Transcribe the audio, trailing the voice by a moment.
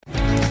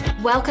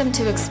Welcome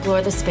to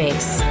Explore the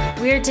Space.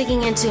 We're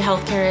digging into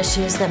healthcare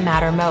issues that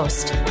matter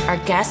most. Our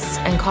guests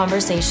and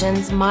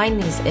conversations mine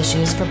these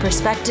issues for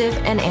perspective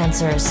and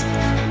answers.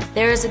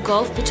 There is a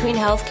gulf between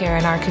healthcare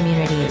and our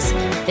communities.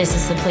 This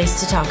is the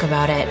place to talk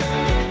about it.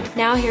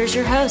 Now here's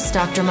your host,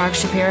 Dr. Mark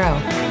Shapiro.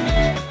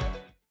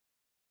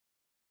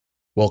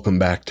 Welcome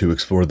back to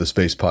Explore the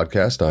Space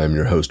podcast. I am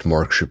your host,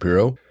 Mark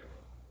Shapiro.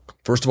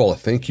 First of all, a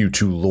thank you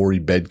to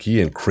Lori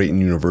Bedke and Creighton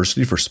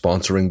University for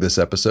sponsoring this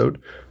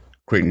episode.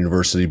 Creighton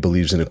University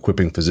believes in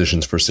equipping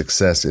physicians for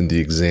success in the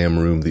exam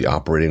room, the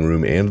operating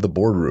room, and the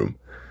boardroom.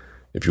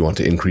 If you want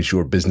to increase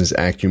your business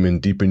acumen,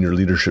 deepen your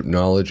leadership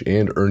knowledge,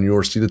 and earn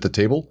your seat at the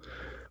table,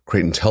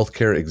 Creighton's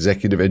healthcare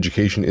executive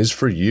education is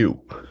for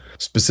you.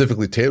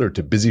 Specifically tailored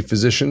to busy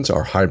physicians,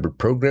 our hybrid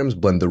programs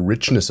blend the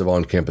richness of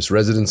on-campus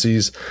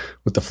residencies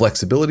with the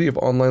flexibility of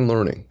online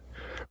learning.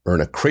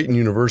 Earn a Creighton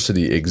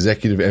University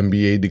Executive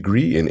MBA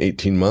degree in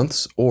 18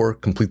 months or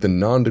complete the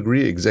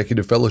non-degree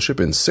Executive Fellowship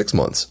in 6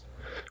 months.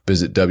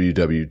 Visit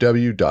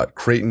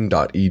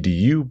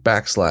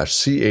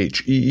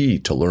www.creighton.edu/CHEE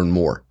to learn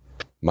more.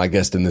 My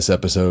guest in this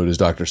episode is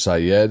Dr.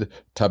 Syed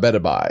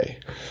Tabatabai.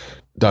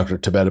 Dr.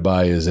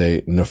 Tabatabai is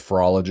a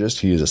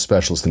nephrologist. He is a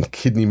specialist in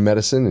kidney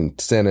medicine in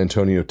San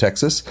Antonio,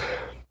 Texas,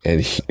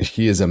 and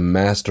he is a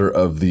master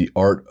of the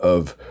art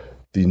of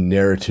the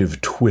narrative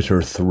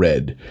Twitter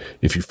thread.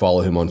 If you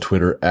follow him on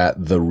Twitter at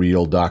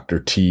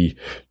 @TheRealDrT,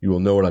 you will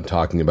know what I'm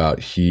talking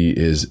about. He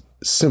is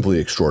simply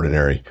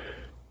extraordinary.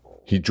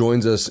 He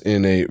joins us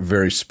in a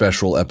very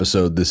special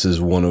episode. This is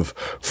one of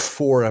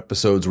 4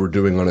 episodes we're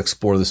doing on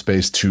Explore the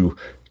Space to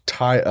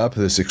tie up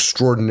this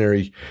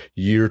extraordinary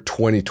year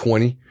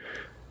 2020.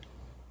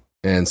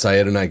 And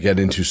Syed and I get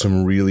into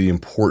some really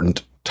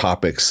important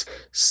topics: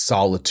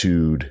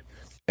 solitude,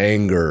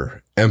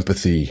 anger,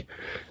 empathy,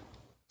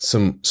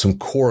 some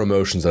core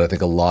emotions that I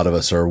think a lot of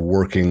us are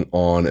working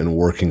on and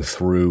working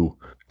through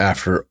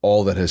after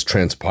all that has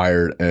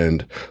transpired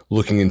and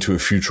looking into a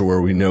future where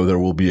we know there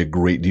will be a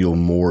great deal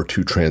more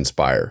to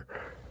transpire.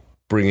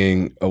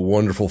 Bringing a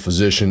wonderful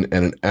physician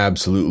and an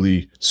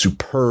absolutely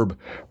superb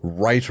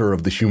writer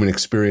of the human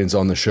experience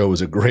on the show is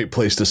a great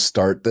place to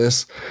start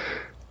this.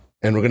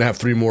 And we're going to have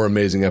 3 more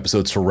amazing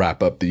episodes to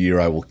wrap up the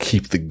year. I will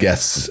keep the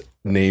guests'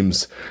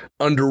 names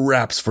under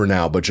wraps for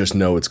now, but just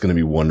know it's going to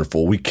be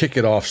wonderful. We kick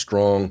it off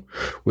strong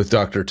with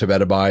Dr.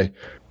 Tabatabai,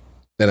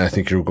 and I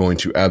think you're going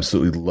to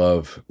absolutely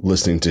love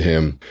listening to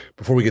him.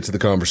 Before we get to the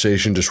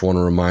conversation, just want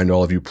to remind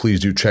all of you, please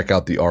do check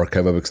out the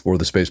archive of Explore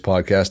the Space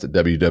podcast at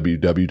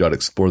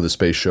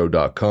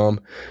www.explorethespaceshow.com.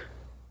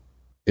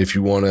 If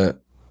you want to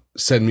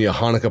send me a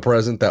Hanukkah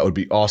present, that would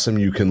be awesome.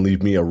 You can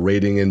leave me a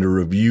rating and a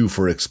review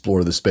for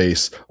Explore the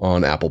Space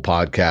on Apple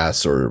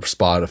Podcasts or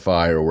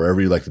Spotify or wherever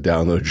you like to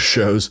download your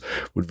shows.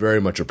 Would very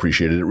much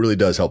appreciate it. It really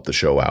does help the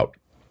show out.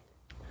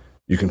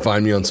 You can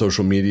find me on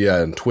social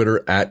media and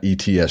Twitter at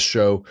ETS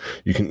Show.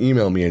 You can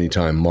email me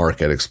anytime,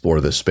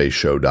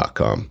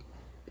 mark@explorethespaceshow.com.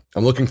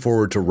 I'm looking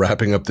forward to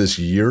wrapping up this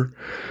year.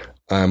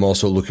 I'm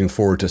also looking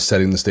forward to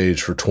setting the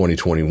stage for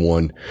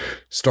 2021.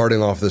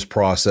 Starting off this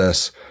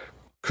process,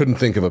 couldn't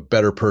think of a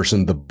better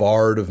person, the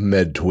bard of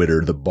med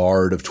Twitter, the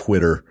bard of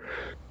Twitter.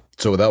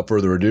 So without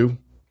further ado,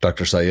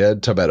 Dr.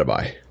 Syed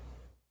Tabatabai.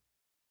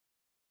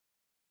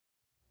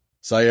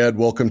 Syed,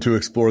 welcome to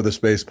Explore the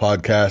Space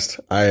podcast.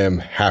 I am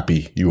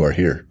happy you are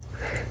here.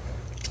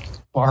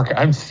 Mark,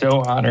 I'm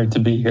so honored to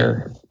be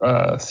here.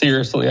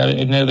 Seriously,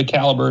 I know the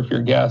caliber of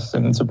your guests,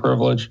 and it's a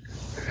privilege.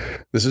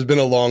 This has been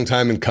a long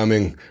time in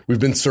coming. We've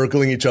been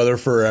circling each other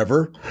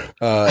forever.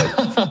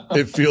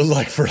 It feels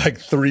like for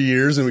 3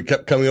 years, and we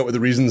kept coming up with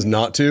the reasons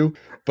not to.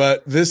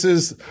 But this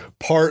is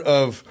part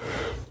of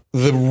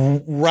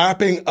the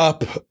wrapping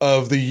up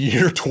of the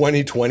year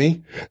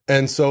 2020.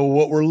 And so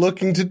what we're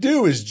looking to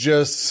do is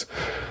just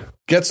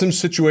get some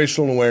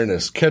situational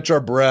awareness, catch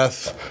our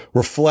breath,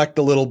 reflect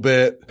a little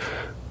bit,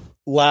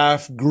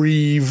 laugh,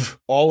 grieve,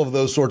 all of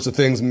those sorts of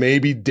things.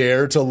 Maybe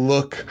dare to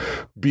look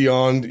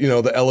beyond,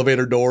 the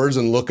elevator doors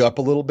and look up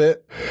a little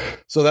bit.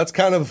 So that's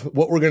kind of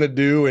what we're going to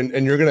do.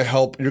 And you're going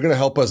to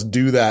help us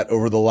do that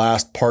over the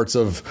last parts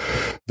of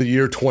the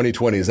year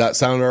 2020. Does that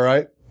sound all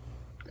right?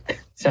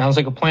 Sounds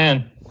like a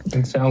plan.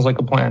 It sounds like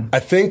a plan. I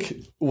think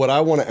what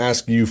I want to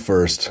ask you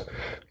first,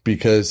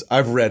 because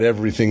I've read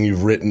everything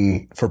you've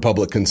written for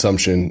public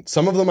consumption.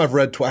 Some of them I've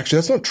read. Actually,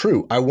 that's not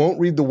true. I won't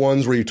read the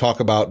ones where you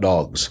talk about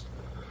dogs.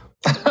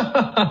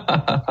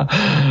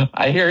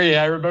 I hear you.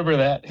 I remember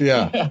that.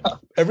 Yeah.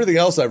 Everything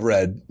else I've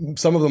read,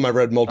 some of them I've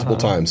read multiple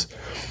times.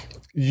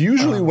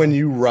 Usually when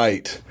you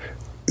write,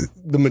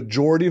 the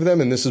majority of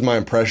them, and this is my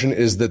impression,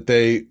 is that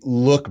they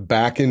look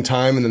back in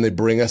time and then they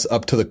bring us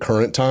up to the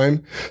current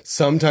time.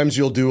 Sometimes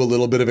you'll do a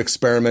little bit of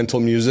experimental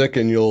music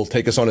and you'll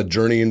take us on a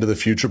journey into the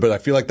future, but I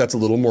feel like that's a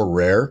little more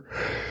rare.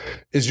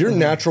 Is your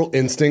natural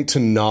instinct to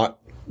not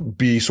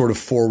be sort of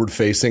forward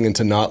facing and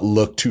to not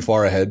look too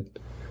far ahead?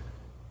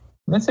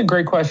 That's a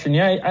great question.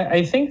 Yeah,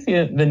 I think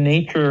the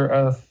nature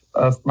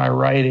of my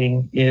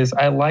writing is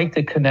I like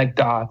to connect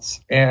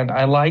dots, and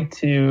I like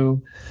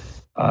to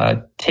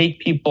take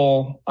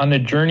people on a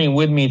journey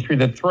with me through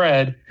the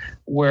thread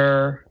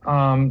where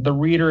the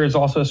reader is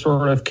also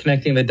sort of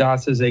connecting the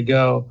dots as they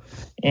go.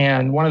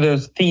 And one of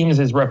those themes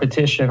is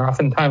repetition.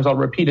 Oftentimes I'll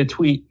repeat a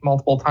tweet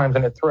multiple times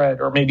in a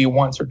thread, or maybe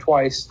once or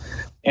twice.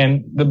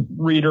 And the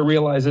reader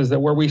realizes that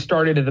where we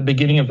started at the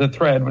beginning of the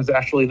thread was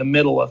actually the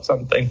middle of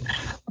something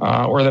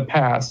or the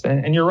past.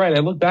 And you're right. I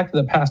look back to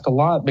the past a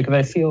lot because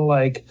I feel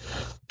like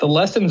the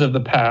lessons of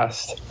the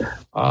past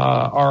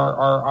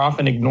are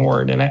often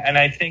ignored. And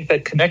I think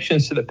that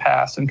connections to the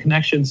past and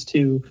connections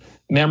to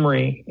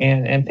memory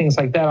and things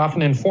like that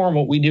often inform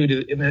what we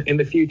do in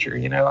the future.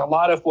 You know, a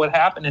lot of what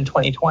happened in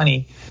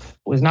 2020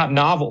 was not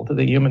novel to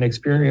the human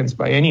experience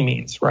by any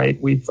means, right?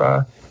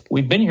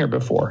 We've been here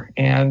before.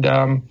 And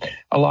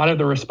a lot of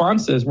the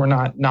responses were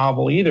not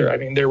novel either. I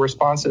mean, they're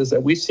responses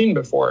that we've seen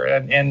before.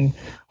 And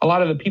a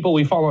lot of the people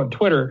we follow on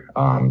Twitter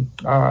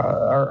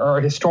are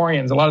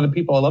historians. A lot of the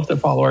people I love to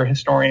follow are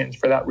historians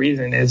for that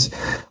reason. Is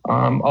a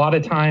lot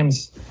of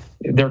times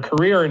their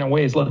career in a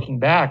way is looking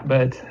back,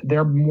 but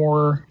they're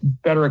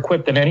better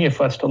equipped than any of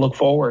us to look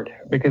forward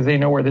because they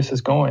know where this is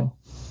going.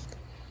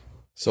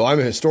 So I'm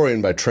a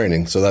historian by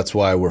training, so that's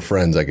why we're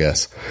friends, I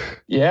guess.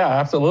 Yeah,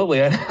 absolutely.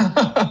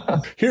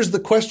 Here's the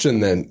question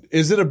then.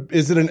 Is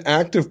it an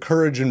act of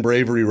courage and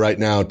bravery right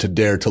now to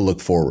dare to look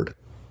forward?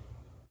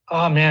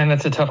 Oh, man,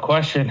 that's a tough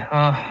question.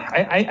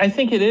 I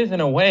think it is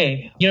in a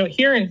way. You know,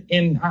 here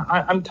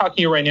I'm talking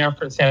to you right now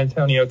from San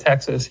Antonio,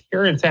 Texas.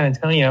 Here in San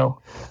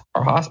Antonio,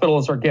 our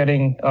hospitals are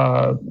getting,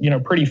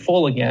 pretty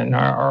full again.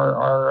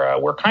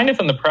 We're kind of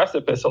on the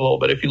precipice a little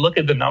bit. If you look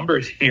at the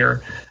numbers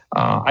here,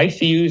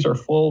 ICUs are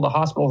full. The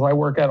hospitals I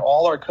work at,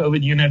 all our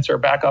COVID units are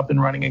back up and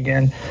running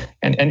again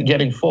and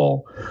getting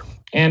full.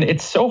 And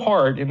it's so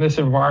hard in this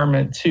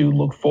environment to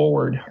look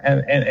forward.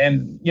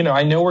 And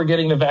I know we're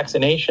getting the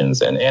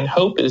vaccinations and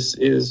hope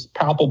is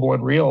palpable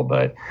and real,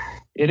 but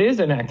it is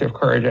an act of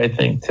courage, I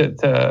think,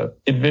 to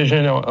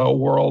envision a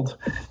world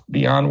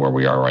beyond where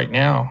we are right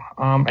now.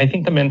 I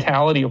think the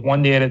mentality of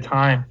one day at a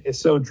time is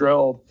so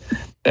drilled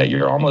that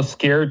you're almost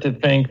scared to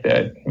think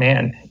that,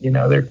 man,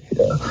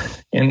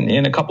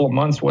 in a couple of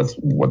months,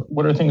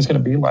 what are things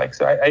going to be like?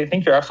 So I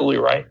think you're absolutely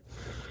right.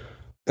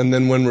 And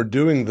then when we're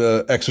doing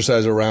the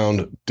exercise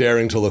around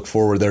daring to look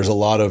forward, there's a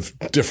lot of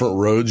different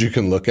roads you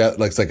can look at.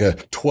 Like it's like a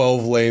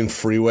 12-lane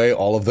freeway.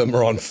 All of them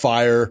are on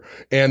fire,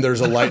 and there's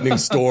a lightning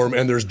storm,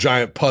 and there's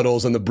giant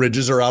puddles, and the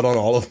bridges are out on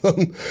all of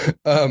them.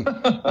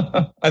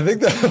 I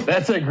think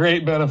that's a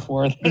great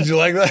metaphor. Did you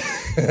like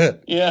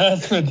that? Yeah,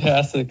 that's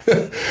fantastic.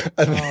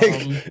 I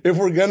think if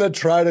we're going to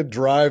try to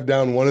drive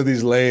down one of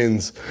these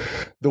lanes,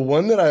 the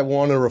one that I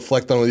want to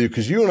reflect on with you,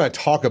 because you and I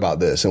talk about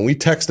this and we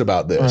text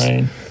about this,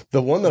 right.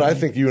 The one that I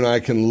think you and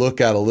I can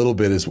look at a little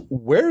bit is,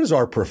 where is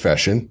our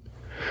profession?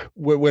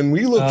 When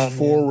we look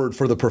forward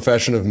for the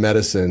profession of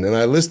medicine, and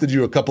I listed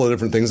you a couple of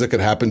different things that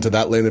could happen to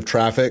that lane of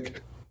traffic,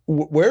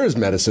 where is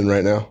medicine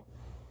right now?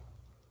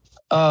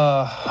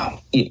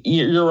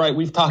 You're right.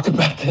 We've talked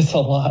about this a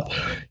lot.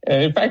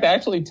 In fact, I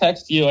actually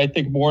text you, I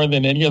think, more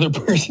than any other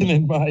person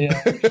in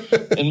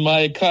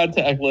my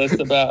contact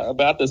list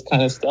about this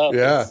kind of stuff.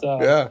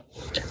 Yeah.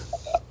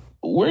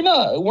 We're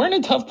in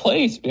a tough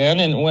place, man.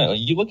 And when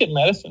you look at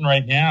medicine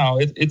right now,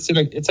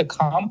 it's a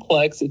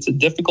complex, it's a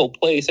difficult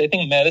place. I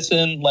think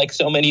medicine, like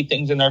so many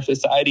things in our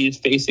society, is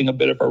facing a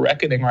bit of a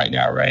reckoning right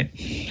now, right?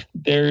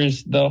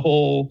 There's the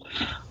whole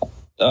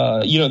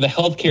the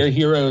healthcare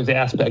heroes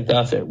aspect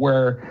of it,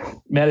 where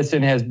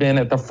medicine has been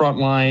at the front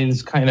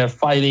lines kind of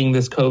fighting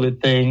this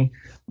COVID thing.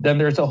 Then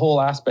there's a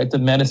whole aspect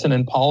of medicine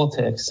and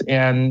politics,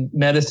 and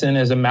medicine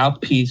as a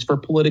mouthpiece for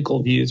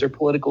political views or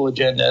political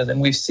agendas.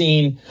 And we've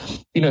seen,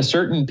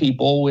 certain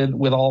people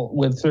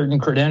with certain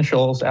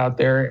credentials out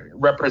there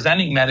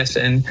representing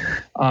medicine,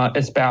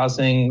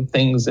 espousing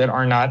things that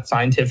are not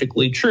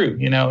scientifically true,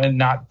 and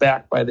not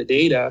backed by the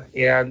data.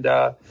 And,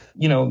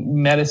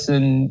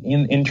 medicine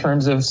in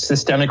terms of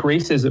systemic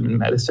racism in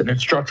medicine and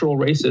structural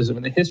racism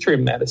in the history of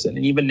medicine.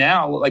 And even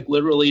now, like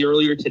literally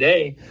earlier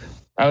today,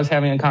 I was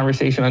having a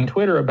conversation on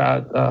Twitter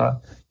about,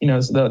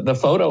 the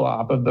photo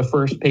op of the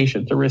first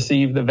patient to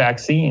receive the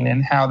vaccine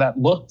and how that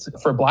looked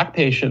for Black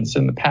patients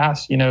in the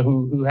past,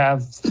 who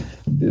have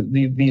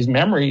these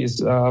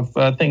memories of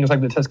things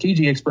like the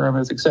Tuskegee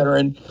experiments, et cetera.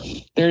 And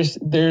there's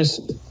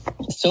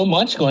so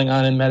much going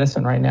on in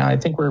medicine right now. I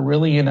think we're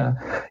really in a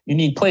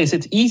unique place.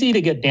 It's easy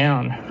to get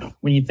down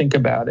when you think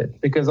about it,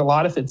 because a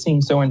lot of it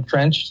seems so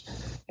entrenched.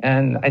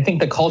 And I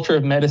think the culture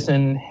of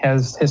medicine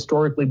has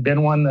historically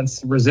been one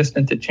that's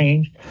resistant to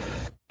change.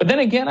 But then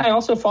again, I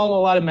also follow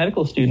a lot of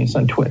medical students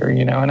on Twitter,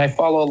 and I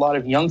follow a lot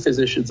of young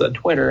physicians on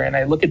Twitter, and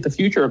I look at the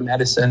future of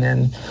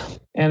medicine.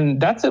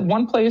 And that's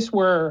one place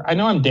where I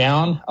know I'm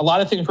down. A lot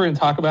of things we're going to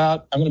talk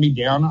about, I'm going to be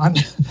down on.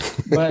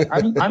 But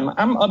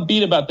I'm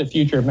upbeat about the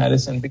future of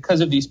medicine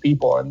because of these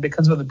people and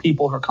because of the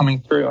people who are coming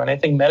through. And I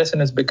think medicine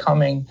is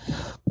becoming,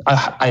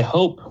 I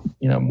hope,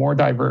 more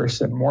diverse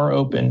and more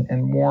open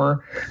and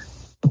more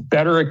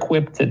better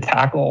equipped to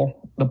tackle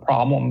the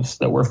problems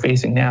that we're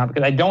facing now,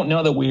 because I don't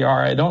know that we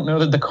are. I don't know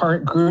that the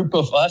current group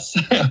of us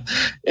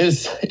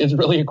is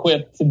really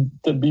equipped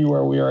to be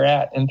where we are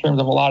at in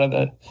terms of a lot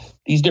of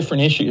these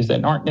different issues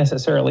that aren't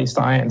necessarily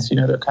science.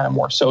 They're kind of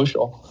more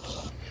social.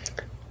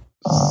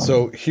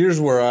 So here's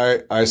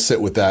where I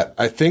sit with that.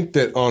 I think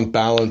that on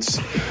balance,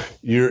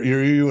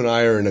 you and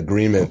I are in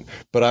agreement,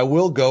 but I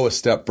will go a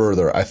step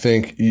further. I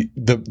think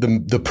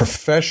the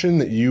profession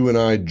that you and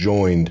I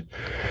joined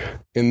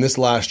in this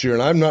last year,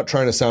 and I'm not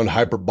trying to sound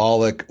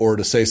hyperbolic or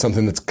to say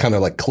something that's kind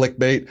of like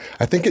clickbait.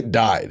 I think it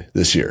died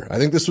this year. I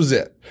think this was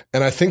it.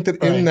 And I think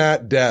that in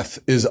that death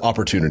is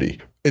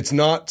opportunity. It's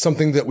not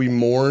something that we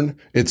mourn.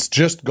 It's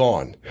just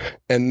gone.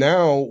 And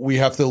now we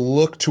have to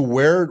look to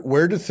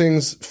where do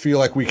things feel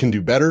like we can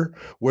do better?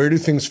 Where do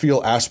things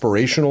feel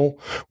aspirational?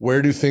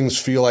 Where do things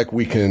feel like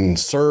we can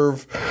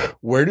serve?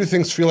 Where do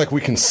things feel like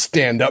we can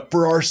stand up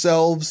for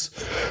ourselves?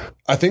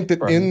 I think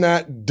that in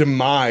that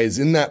demise,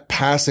 in that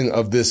passing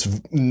of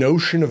this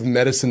notion of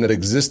medicine that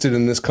existed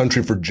in this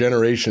country for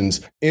generations,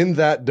 in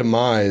that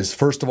demise,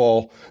 first of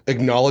all,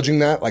 acknowledging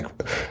that, like,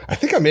 I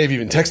think I may have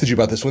even texted you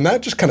about this. When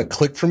that just kind of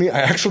clicked for me,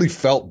 I actually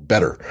felt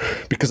better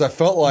because I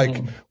felt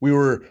like we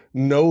were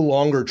no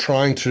longer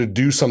trying to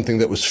do something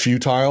that was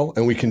futile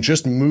and we can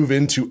just move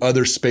into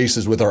other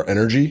spaces with our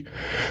energy.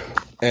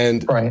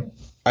 And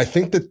I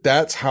think that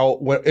that's how,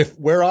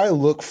 where I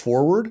look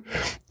forward,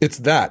 it's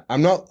that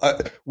I'm not,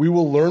 we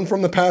will learn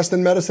from the past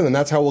in medicine and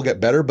that's how we'll get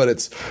better, but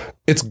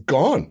it's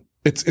gone.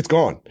 It's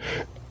gone.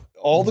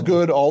 All the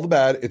good, all the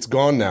bad, it's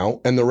gone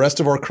now. And the rest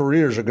of our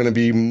careers are going to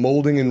be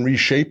molding and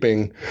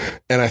reshaping.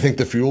 And I think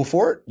the fuel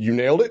for it, you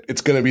nailed it.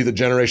 It's going to be the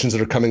generations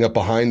that are coming up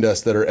behind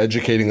us that are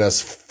educating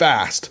us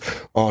fast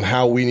on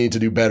how we need to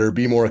do better,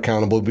 be more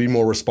accountable, be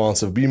more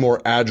responsive, be more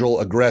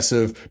agile,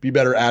 aggressive, be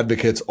better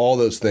advocates, all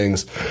those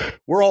things.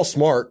 We're all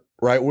smart,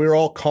 right? We're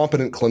all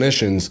competent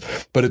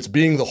clinicians, but it's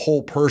being the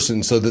whole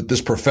person so that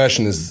this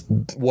profession is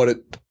what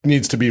it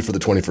needs to be for the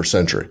 21st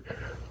century.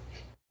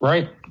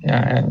 Right.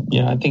 Yeah.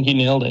 I think you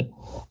nailed it.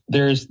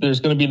 There's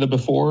going to be the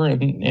before,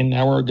 and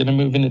now we're going to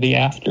move into the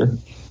after.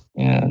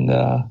 And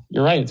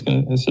you're right.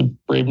 It's a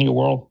brave new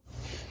world.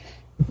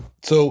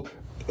 So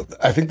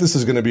I think this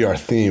is going to be our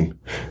theme.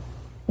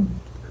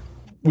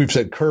 We've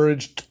said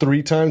courage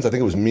 3 times. I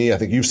think it was me. I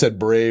think you've said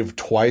brave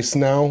twice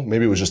now.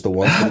 Maybe it was just the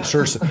once, but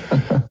sure.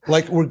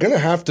 Like, we're going to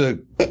have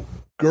to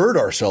gird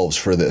ourselves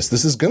for this.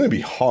 This is going to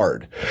be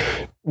hard.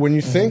 When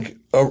you think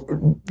of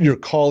your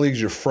colleagues,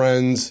 your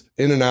friends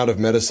in and out of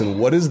medicine,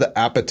 what is the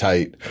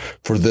appetite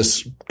for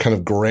this kind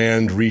of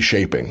grand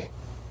reshaping?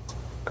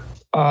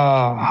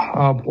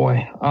 Oh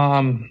boy.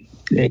 I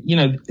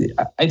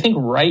think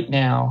right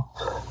now,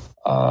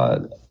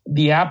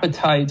 the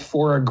appetite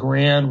for a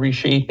grand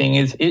reshaping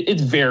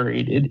it's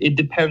varied. It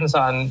depends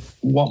on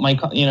what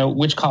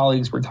which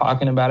colleagues we're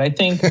talking about. I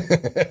think,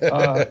 that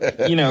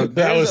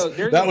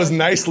was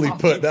nicely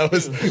put. That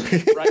was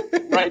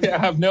right now. I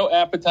have no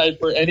appetite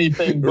for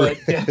anything but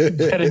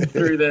getting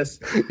through this.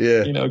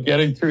 Yeah.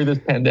 Getting through this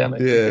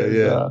pandemic.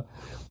 Yeah.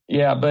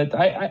 But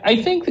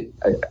I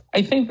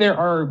think there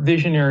are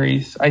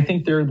visionaries. I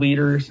think there are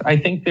leaders. I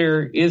think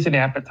there is an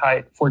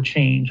appetite for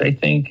change. I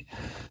think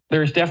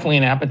there's definitely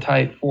an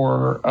appetite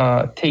for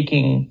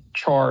taking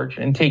charge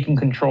and taking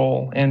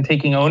control and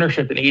taking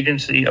ownership and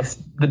agency of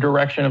the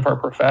direction of our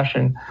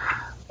profession.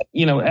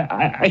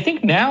 I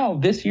think now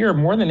this year,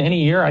 more than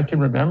any year I can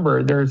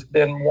remember, there's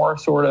been more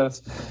sort of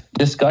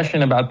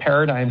discussion about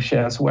paradigm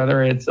shifts,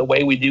 whether it's the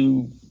way we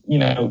do,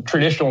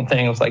 traditional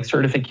things like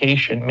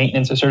certification,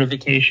 maintenance of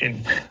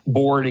certification,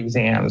 board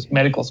exams,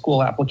 medical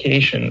school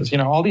applications,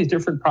 all these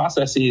different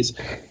processes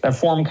that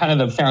form kind of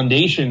the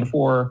foundation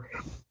for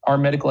our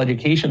medical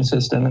education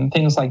system and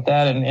things like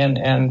that,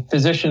 and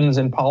physicians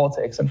in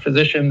politics and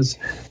physicians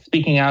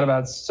speaking out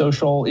about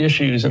social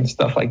issues and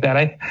stuff like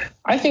that.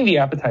 I think the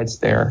appetite's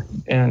there,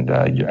 and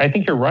I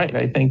think you're right.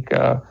 I think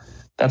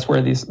that's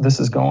where this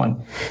is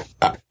going.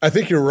 I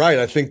think you're right.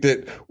 I think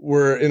that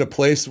we're in a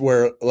place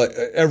where like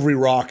every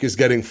rock is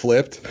getting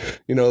flipped.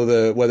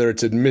 Whether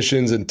it's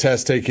admissions and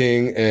test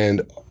taking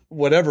and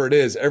whatever it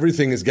is,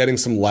 everything is getting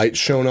some light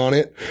shown on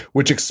it,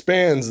 which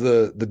expands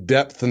the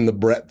depth and the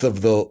breadth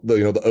of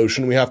the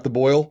ocean we have to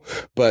boil,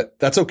 but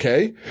that's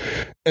okay.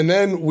 And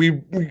then we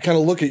kind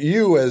of look at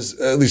you as,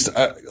 at least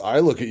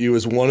I look at you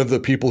as one of the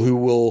people who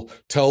will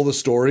tell the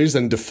stories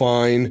and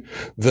define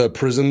the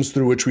prisms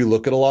through which we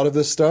look at a lot of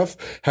this stuff.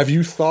 Have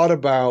you thought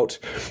about,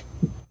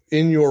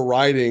 in your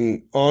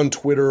writing on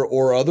Twitter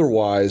or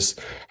otherwise,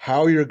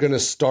 how you're going to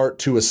start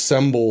to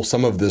assemble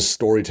some of this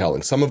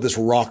storytelling, some of this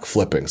rock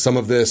flipping, some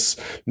of this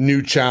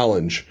new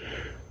challenge?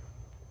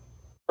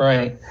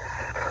 Right.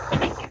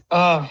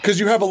 Because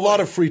you have a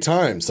lot of free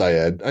time,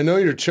 Syed. I know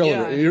you're chilling.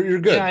 Yeah, you're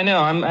good. Yeah, I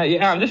know.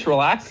 I'm just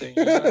relaxing.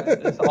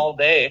 It's all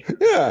day.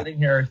 Yeah. Sitting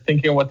here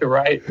thinking of what to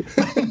write.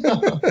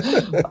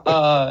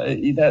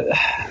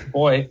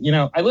 Boy,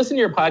 I listen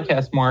to your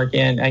podcast, Mark,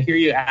 and I hear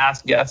you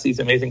ask guests these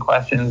amazing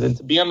questions, and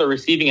to be on the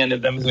receiving end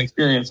of them is an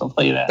experience. I'll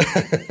tell you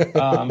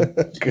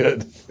that.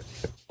 Good.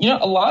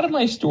 A lot of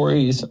my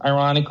stories,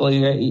 ironically,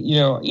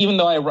 even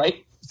though I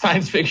write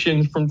science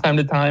fiction from time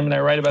to time, and I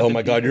write about. Oh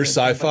my God, your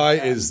sci-fi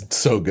is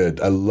so good.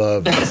 I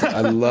love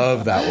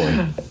that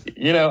one.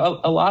 You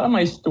know, a lot of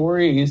my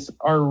stories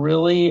are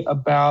really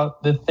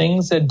about the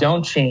things that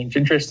don't change.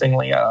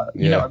 Interestingly,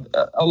 you know,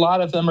 a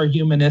lot of them are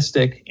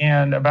humanistic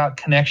and about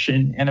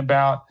connection and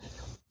about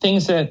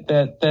things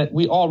that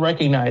we all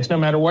recognize, no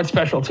matter what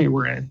specialty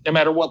we're in, no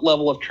matter what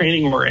level of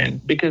training we're in,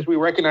 because we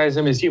recognize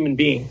them as human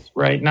beings,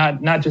 right?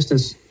 Not just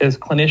as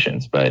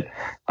clinicians, but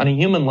on a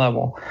human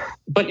level.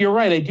 But you're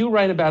right. I do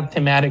write about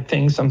thematic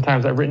things.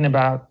 Sometimes I've written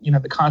about, you know,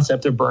 the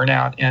concept of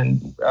burnout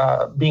and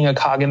being a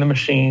cog in the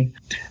machine.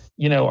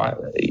 You know,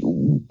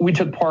 we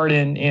took part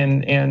in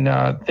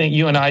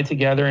you and I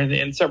together,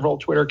 and several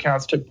Twitter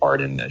accounts took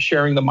part in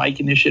sharing the mic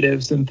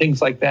initiatives and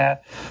things like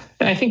that.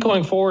 And I think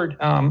going forward,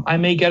 I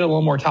may get a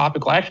little more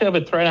topical. I actually have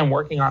a thread I'm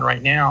working on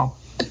right now,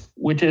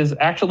 which is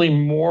actually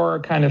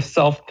more kind of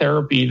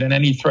self-therapy than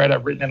any thread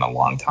I've written in a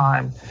long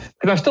time.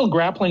 Because I'm still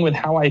grappling with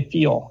how I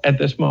feel at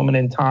this moment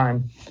in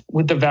time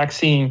with the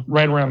vaccine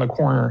right around the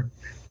corner.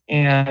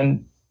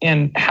 And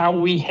how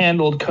we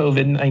handled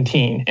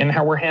COVID-19 and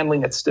how we're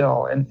handling it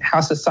still and how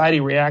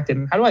society reacted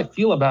and how do I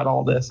feel about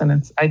all this?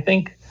 And I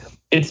think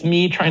it's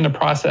me trying to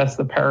process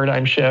the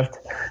paradigm shift.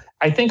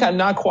 I think I'm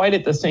not quite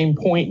at the same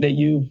point that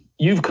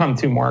you've come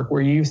to, Mark,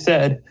 where you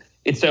said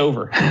it's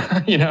over,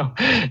 you know,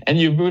 and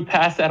you've moved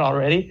past that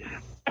already.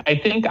 I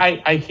think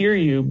I hear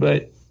you,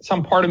 but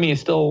some part of me is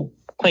still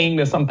clinging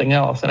to something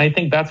else. And I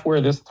think that's where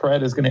this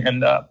thread is going to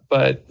end up.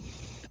 But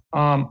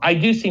I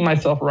do see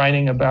myself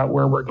writing about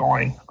where we're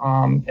going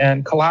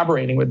and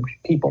collaborating with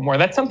people more.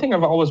 That's something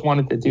I've always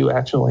wanted to do,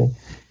 actually,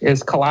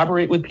 is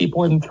collaborate with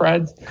people in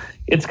threads.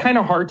 It's kind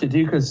of hard to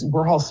do because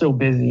we're all so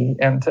busy,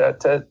 and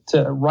to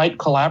write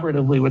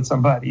collaboratively with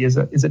somebody is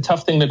a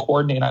tough thing to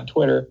coordinate on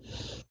Twitter.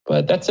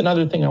 But that's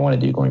another thing I want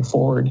to do going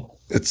forward.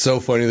 It's so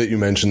funny that you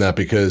mentioned that,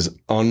 because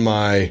on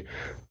my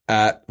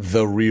at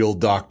the real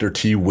Dr.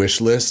 T wish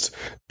list,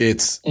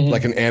 it's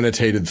like an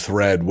annotated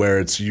thread where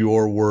it's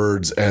your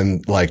words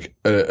and like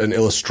an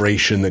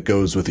illustration that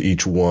goes with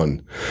each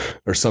one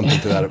or something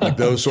to that. Like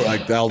those sort,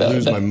 like I'll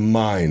lose my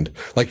mind.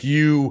 Like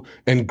you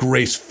and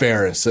Grace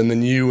Ferris, and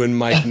then you and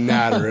Mike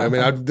Natter. I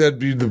mean, it'd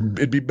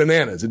be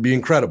bananas. It'd be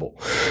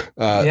incredible.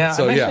 I'm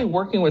actually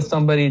working with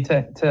somebody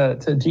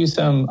to do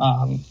some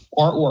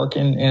artwork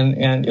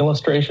and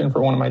illustration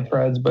for one of my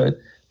threads, but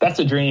that's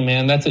a dream,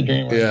 man. That's a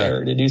dream right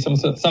there. To do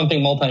something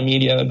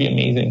multimedia, that'd be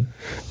amazing.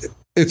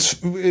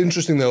 It's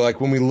interesting, though, like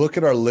when we look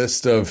at our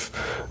list of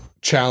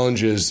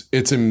challenges,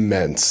 it's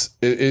immense.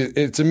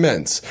 It's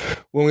immense.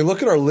 When we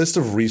look at our list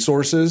of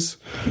resources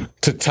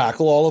to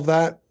tackle all of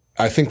that,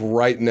 I think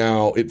right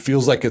now it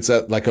feels like it's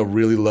at like a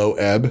really low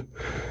ebb.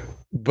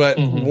 But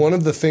one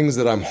of the things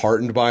that I'm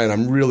heartened by, and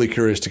I'm really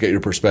curious to get your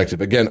perspective.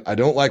 Again, I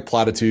don't like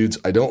platitudes.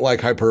 I don't like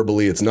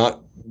hyperbole. It's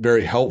not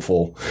very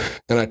helpful.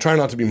 And I try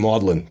not to be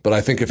maudlin, but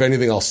I think if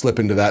anything, I'll slip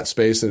into that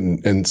space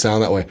and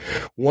sound that way.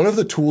 One of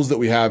the tools that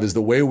we have is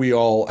the way we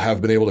all have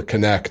been able to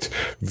connect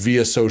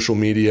via social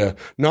media,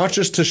 not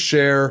just to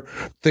share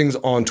things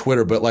on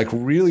Twitter, but like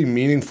really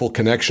meaningful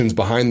connections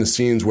behind the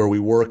scenes where we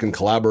work and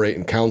collaborate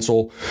and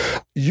counsel.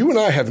 You and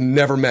I have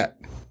never met.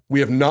 We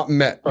have not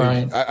met.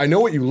 Right. I know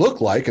what you look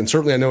like, and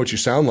certainly I know what you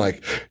sound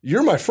like.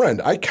 You're my friend.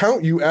 I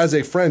count you as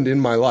a friend in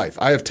my life.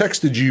 I have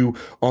texted you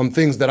on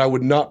things that I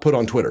would not put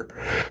on Twitter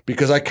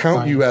because I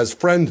count you as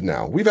friend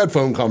now. We've had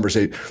phone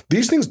conversations.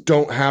 These things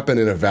don't happen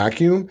in a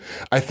vacuum.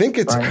 I think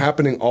it's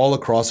happening all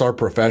across our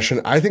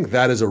profession. I think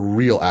that is a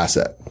real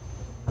asset.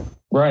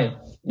 Right.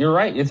 You're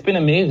right. It's been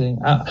amazing.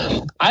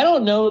 I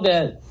don't know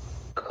that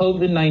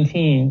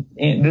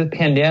COVID-19, the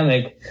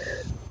pandemic,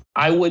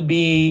 I would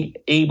be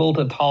able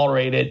to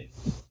tolerate it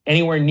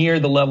anywhere near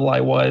the level I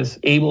was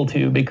able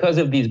to because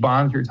of these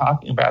bonds you're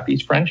talking about,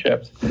 these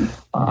friendships.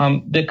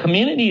 The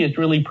community is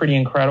really pretty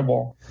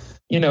incredible.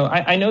 You know,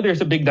 I know there's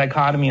a big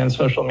dichotomy on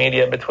social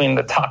media between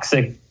the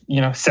toxic,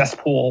 you know,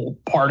 cesspool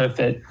part of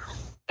it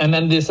and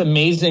then this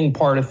amazing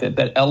part of it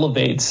that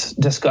elevates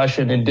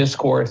discussion and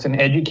discourse and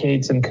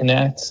educates and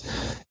connects.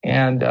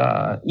 And,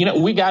 you know,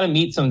 we got to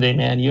meet someday,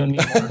 man. You and me,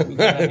 Mark. We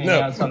got to hang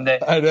out someday.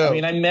 I know. I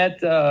mean,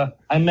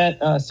 I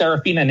met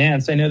Serafina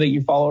Nance. I know that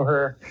you follow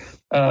her.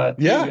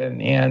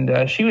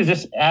 And she was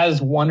just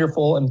as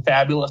wonderful and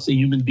fabulous a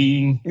human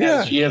being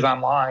as she is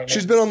online.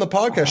 She's been on the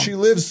podcast. She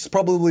lives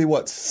probably,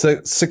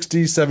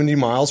 60, 70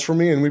 miles from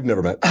me, and we've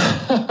never met.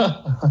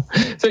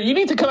 So you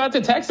need to come out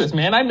to Texas,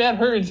 man. I met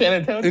her in San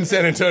Antonio. In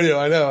San Antonio,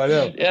 I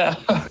know. Yeah.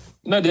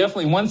 No,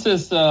 definitely. Once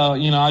this,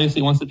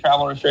 obviously once the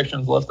travel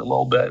restrictions lift a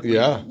little bit,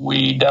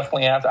 we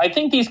definitely have to. I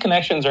think these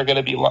connections are going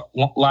to be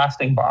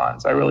lasting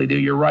bonds. I really do.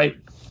 You're right.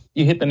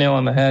 You hit the nail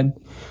on the head.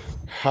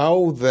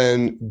 How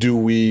then do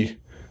we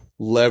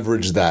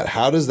leverage that?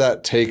 How does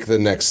that take the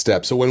next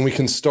step? So when we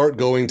can start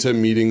going to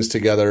meetings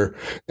together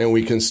and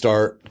we can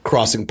start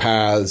crossing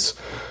paths,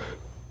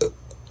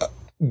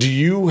 do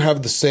you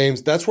have the same?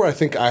 That's where I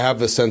think I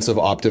have a sense of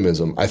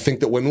optimism. I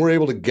think that when we're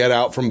able to get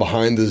out from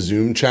behind the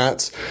Zoom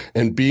chats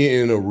and be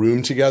in a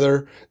room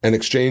together and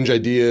exchange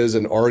ideas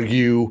and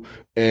argue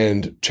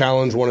and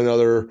challenge one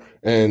another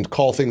and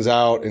call things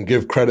out and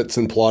give credits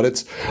and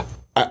plaudits,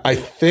 I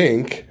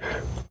think,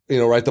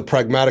 right, the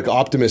pragmatic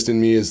optimist in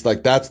me is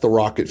like, that's the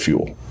rocket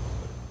fuel.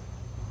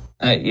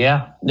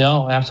 Yeah,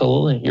 no,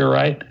 absolutely. You're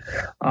right.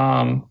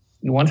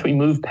 Once we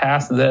move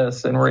past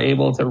this and we're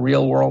able to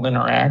real world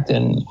interact,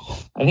 and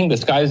I think the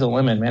sky's the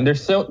limit, man.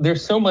 There's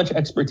so much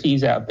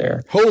expertise out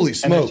there. Holy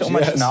smokes. And there's so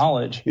much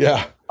knowledge.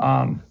 Yeah.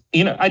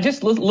 I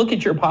just look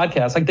at your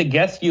podcast, like the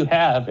guests you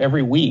have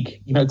every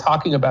week,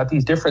 talking about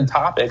these different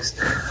topics.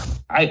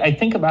 I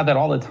think about that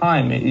all the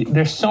time.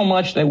 There's so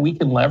much that we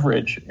can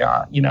leverage,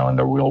 in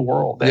the real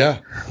world.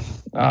 That,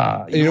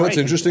 what's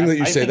interesting that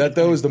you say that,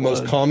 though, is the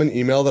most common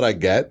email that I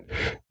get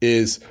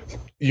is,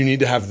 you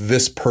need to have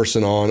this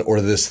person on or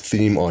this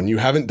theme on. You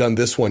haven't done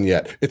this one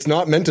yet. It's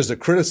not meant as a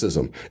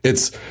criticism.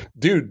 It's,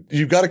 dude,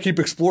 you've got to keep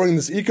exploring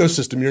this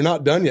ecosystem. You're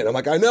not done yet. I'm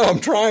like, I know, I'm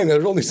trying.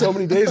 There's only so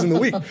many days in the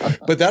week.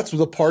 But that's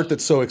the part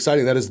that's so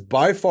exciting. That is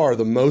by far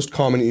the most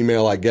common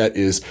email I get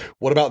is,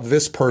 what about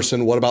this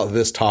person? What about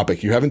this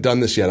topic? You haven't done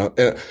this yet.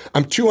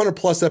 I'm 200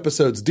 plus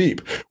episodes deep.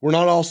 We're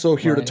not also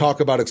here to talk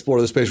about Explore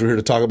the Space. We're here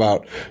to talk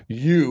about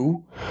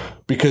you,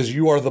 because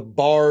you are the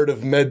bard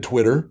of med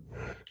Twitter.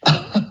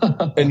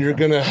 And you're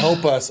going to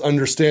help us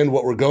understand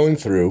what we're going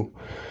through.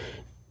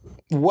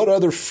 What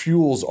other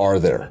fuels are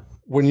there?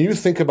 When you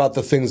think about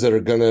the things that are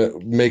going to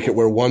make it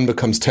where 1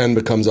 becomes 10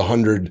 becomes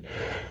 100,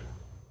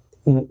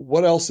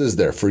 what else is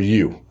there for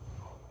you?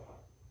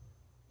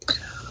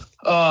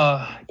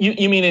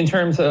 You mean in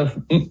terms of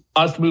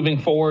us moving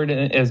forward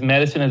as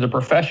medicine as a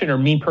profession, or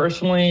me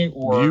personally?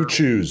 Or you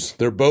choose.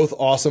 They're both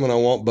awesome, and I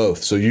want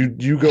both. So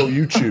you go.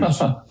 You choose.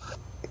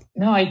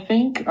 No, I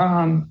think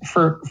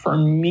for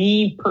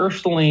me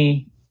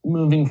personally,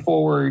 moving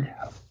forward,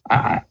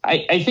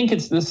 I think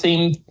it's the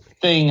same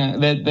thing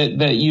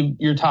that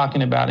you're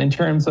talking about in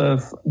terms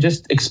of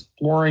just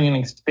exploring and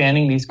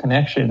expanding these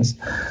connections.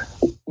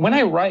 When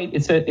I write,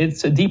 it's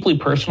a deeply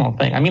personal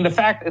thing. I mean, the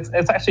fact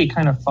it's actually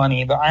kind of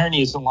funny. The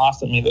irony isn't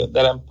lost on me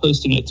that I'm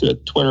posting it to a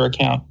Twitter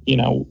account,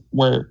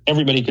 where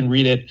everybody can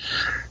read it,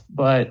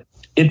 but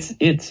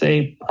it's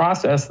a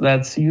process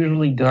that's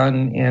usually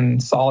done in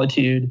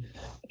solitude.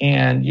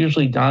 And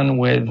usually done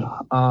with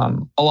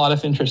a lot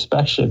of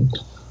introspection.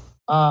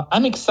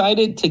 I'm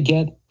excited to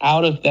get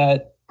out of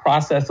that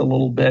process a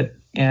little bit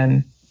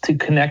and to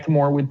connect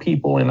more with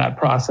people in that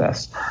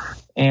process.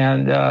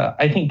 And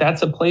I think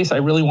that's a place I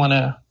really want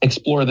to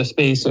explore the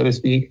space, so to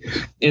speak,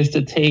 is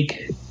to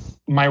take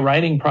my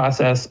writing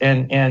process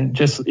and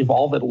just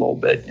evolve it a little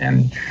bit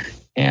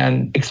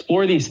and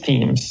explore these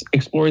themes,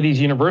 explore these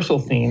universal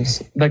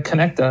themes that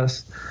connect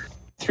us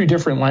through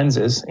different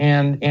lenses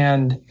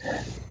and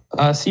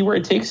see where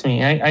it takes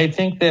me. I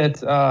think that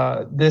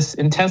this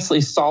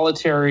intensely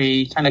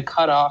solitary kind of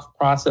cutoff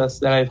process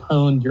that I've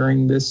honed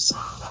during this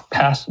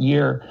past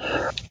year,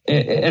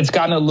 it's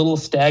gotten a little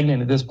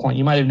stagnant at this point.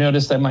 You might have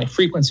noticed that my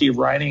frequency of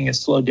writing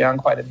has slowed down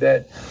quite a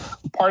bit.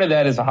 Part of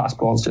that is the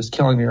hospital is just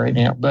killing me right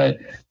now. But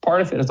part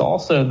of it is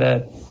also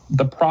that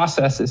the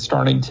process is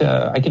starting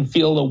to, I can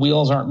feel the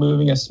wheels aren't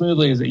moving as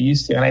smoothly as they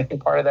used to. And I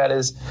think part of that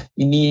is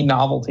you need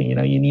novelty.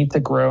 You need to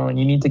grow and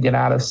you need to get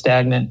out of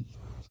stagnant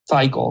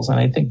cycles, and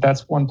I think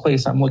that's one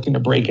place I'm looking to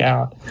break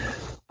out.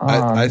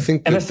 I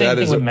think and the same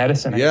thing with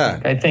medicine.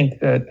 I think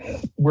that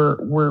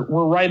we're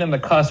right on the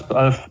cusp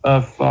of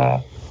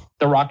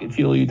the rocket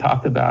fuel you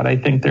talked about. I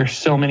think there's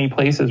so many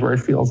places where it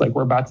feels like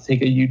we're about to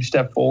take a huge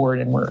step forward,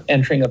 and we're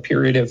entering a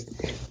period of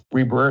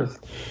rebirth.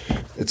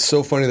 It's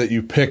so funny that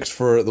you picked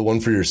for the one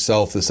for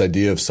yourself this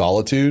idea of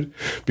solitude,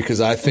 because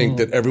I think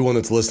that everyone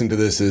that's listening to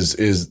this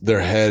is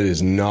their head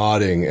is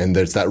nodding, and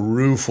there's that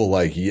rueful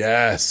like,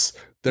 yes.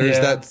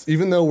 There's that,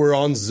 even though we're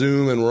on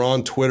Zoom and we're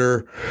on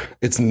Twitter,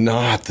 it's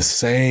not the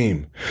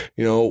same.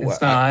 It's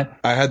not.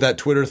 I had that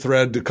Twitter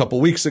thread a couple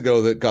weeks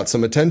ago that got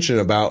some attention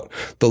about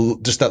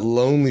just that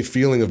lonely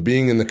feeling of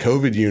being in the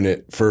COVID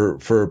unit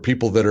for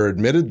people that are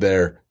admitted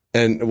there,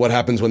 and what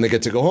happens when they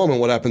get to go home and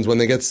what happens when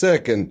they get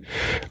sick. And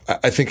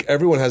I think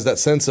everyone has that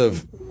sense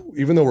of,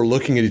 even though we're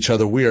looking at each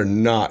other, we are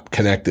not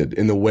connected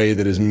in the way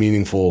that is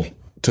meaningful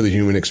to the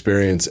human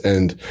experience.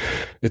 And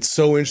it's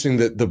so interesting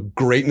that the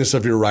greatness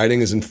of your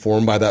writing is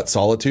informed by that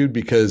solitude,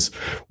 because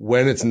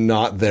when it's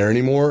not there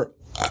anymore,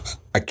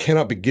 I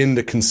cannot begin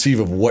to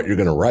conceive of what you're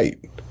going to write.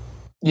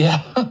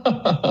 Yeah,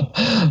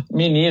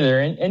 me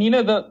neither. And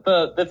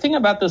the thing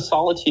about the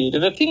solitude,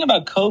 and the thing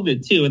about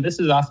COVID too, and this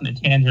is often a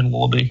tangent a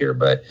little bit here,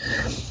 but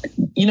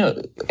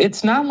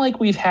it's not like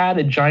we've had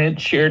a giant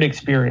shared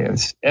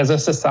experience as a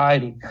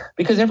society,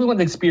 because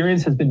everyone's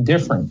experience has been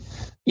different.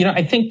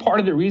 I think part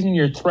of the reason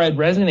your thread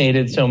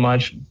resonated so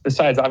much,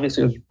 besides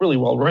obviously it was really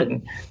well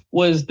written,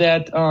 was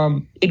that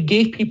it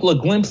gave people a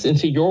glimpse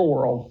into your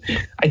world.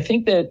 I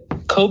think that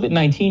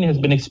COVID-19 has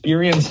been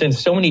experienced in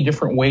so many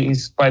different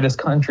ways by this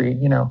country.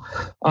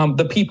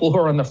 The people who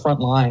are on the front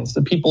lines,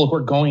 the people who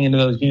are going into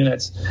those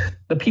units,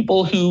 the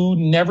people who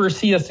never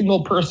see a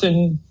single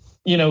person,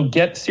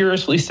 get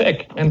seriously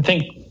sick and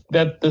think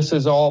that this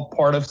is all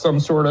part of some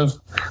sort of,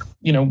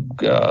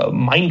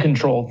 mind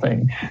control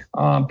thing.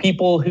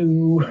 People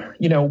who,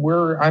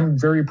 I'm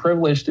very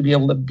privileged to be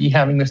able to be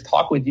having this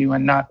talk with you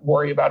and not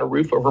worry about a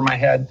roof over my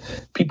head.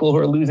 People who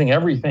are losing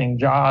everything,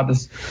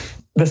 jobs.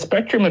 The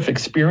spectrum of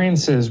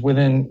experiences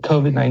within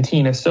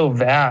COVID-19 is so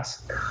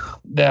vast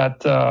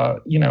that,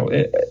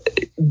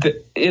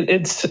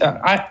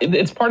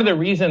 it's part of the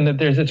reason that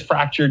there's this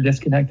fractured,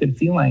 disconnected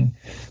feeling.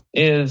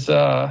 Is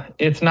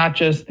it's not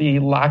just the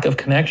lack of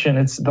connection,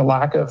 it's the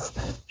lack of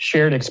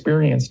shared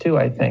experience too,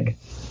 I think.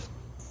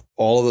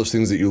 All of those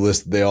things that you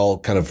listed, they all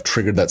kind of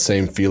triggered that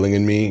same feeling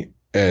in me,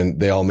 and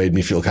they all made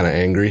me feel kind of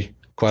angry,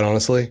 quite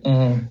honestly.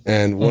 Mm-hmm.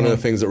 And one of the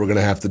things that we're going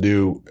to have to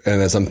do,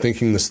 and as I'm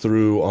thinking this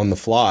through on the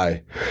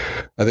fly,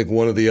 I think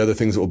one of the other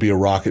things that will be a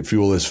rocket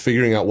fuel is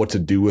figuring out what to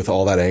do with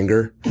all that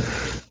anger.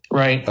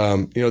 Right.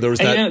 There was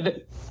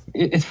that.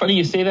 It's funny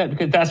you say that,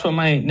 because that's what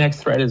my next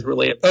thread is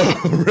really about.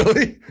 Oh,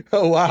 really?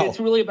 Oh, wow. It's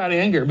really about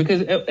anger,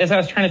 because as I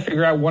was trying to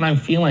figure out what I'm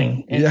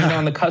feeling and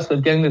on the cusp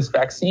of getting this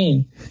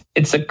vaccine,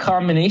 it's a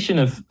combination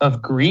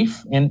of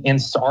grief and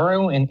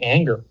sorrow and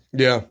anger.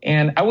 Yeah.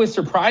 And I was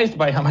surprised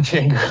by how much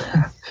anger.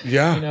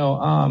 Yeah.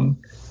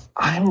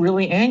 I'm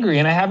really angry,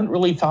 and I haven't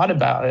really thought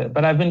about it,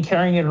 but I've been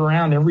carrying it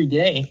around every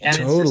day. And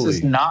It's just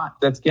this knot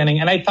that's getting,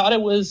 and I thought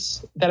it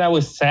was that I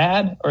was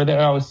sad or that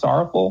I was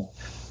sorrowful.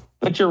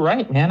 But you're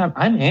right, man.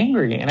 I'm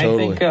angry. And I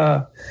think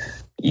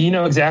you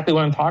know exactly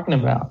what I'm talking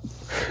about.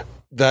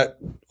 That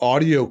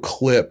audio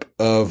clip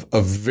of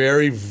a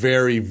very,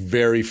 very,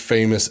 very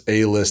famous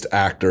A-list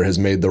actor has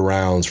made the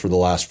rounds for the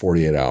last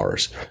 48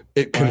 hours.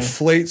 It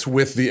conflates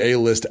with the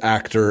A-list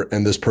actor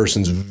and this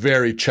person's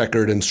very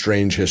checkered and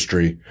strange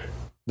history.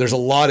 There's a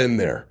lot in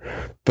there.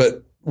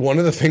 But one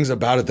of the things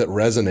about it that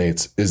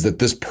resonates is that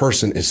this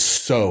person is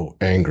so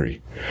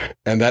angry,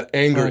 and that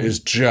anger is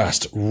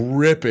just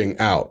ripping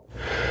out.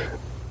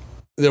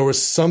 There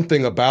was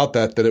something about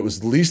that it was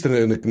at least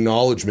an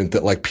acknowledgement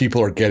that like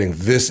people are getting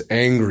this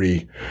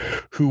angry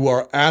who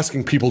are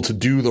asking people to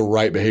do the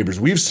right behaviors.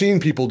 We've seen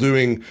people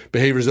doing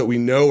behaviors that we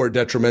know are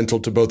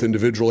detrimental to both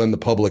individual and the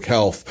public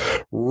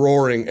health,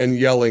 roaring and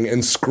yelling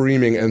and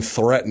screaming and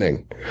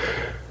threatening.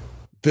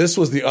 This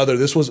was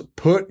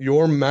put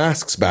your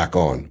masks back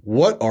on.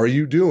 What are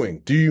you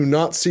doing? Do you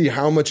not see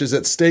how much is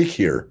at stake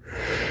here?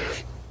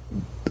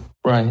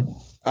 Right.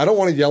 I don't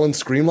want to yell and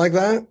scream like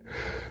that,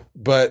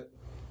 but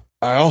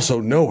I also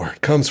know where it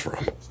comes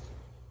from.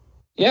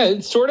 Yeah,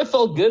 it sort of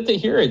felt good to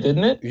hear it,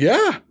 didn't it?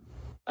 Yeah.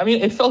 I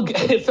mean, it felt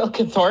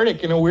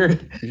cathartic in a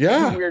weird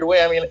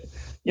way. I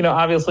mean,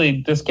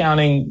 obviously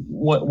discounting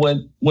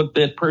what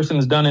that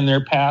person's done in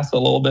their past a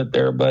little bit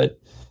there, but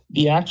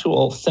the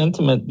actual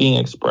sentiment being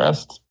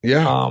expressed,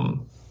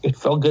 it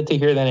felt good to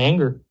hear that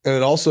anger. And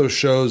it also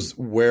shows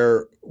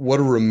what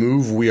a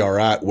remove we are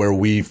at where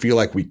we feel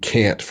like we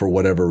can't for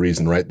whatever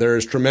reason, right? There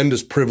is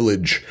tremendous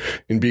privilege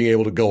in being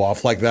able to go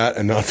off like that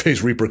and not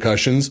face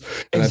repercussions.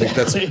 And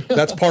exactly. I think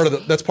that's part of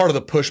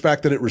the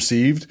pushback that it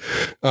received.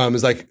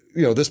 Is like,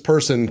 this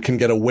person can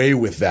get away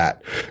with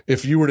that.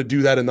 If you were to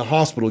do that in the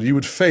hospital, you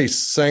would face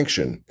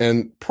sanction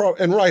and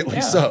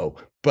rightly so.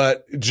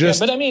 But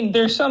I mean,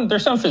 there's some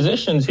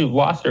physicians who've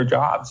lost their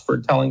jobs for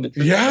telling the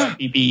truth about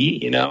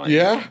PPE,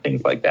 and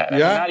things like that.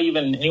 Yeah. Not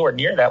even anywhere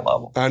near that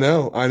level. I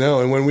know.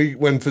 And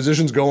when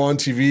physicians go on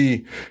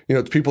TV,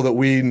 it's people that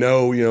we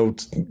know,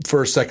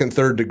 first, second,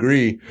 third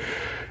degree,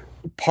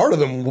 part of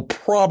them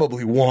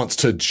probably wants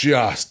to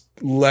just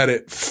let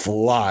it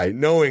fly,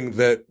 knowing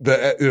that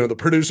the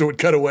producer would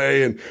cut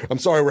away and I'm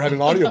sorry, we're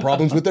having audio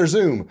problems with their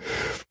Zoom.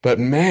 But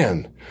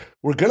man,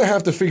 we're going to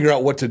have to figure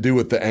out what to do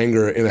with the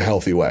anger in a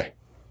healthy way.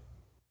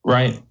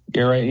 Right.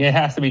 You're right. It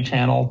has to be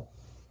channeled.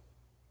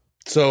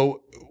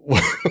 So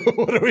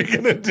what are we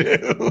going to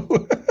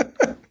do?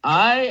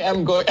 I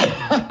am going.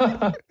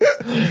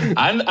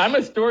 I'm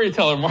a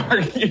storyteller,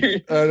 Mark.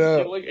 I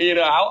know.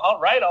 I'll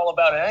write all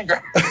about anger.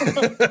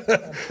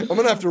 I'm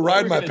going to have to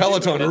ride my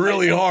Peloton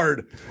really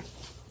hard.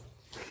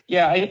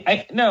 Yeah,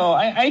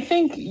 I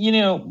think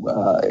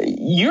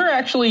you're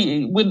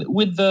actually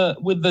with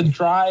the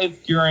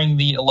drive during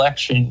the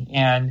election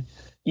and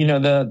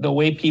the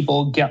way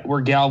people were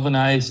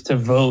galvanized to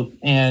vote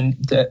and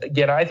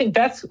I think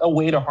that's a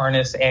way to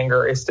harness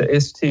anger is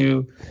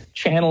to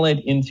channel it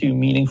into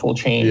meaningful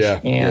change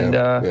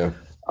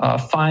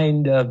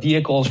find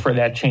vehicles for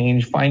that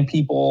change, find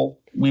people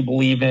we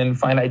believe in,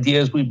 find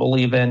ideas we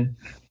believe in,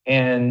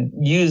 and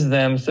use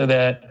them so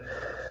that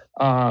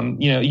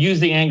use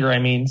the anger.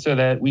 So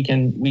that we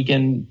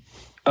can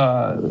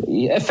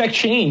affect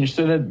change,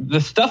 so that the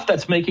stuff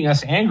that's making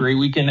us angry,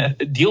 we can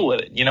deal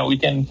with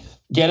it.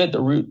 get at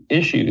the root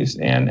issues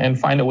and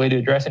find a way to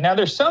address it. Now,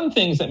 there's some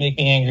things that make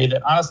me angry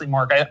that honestly,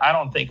 Mark, I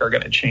don't think are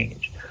going to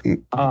change.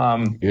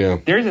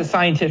 There's a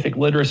scientific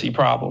literacy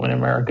problem in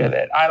America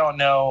that I don't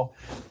know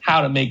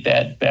how to make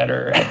that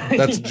better.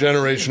 That's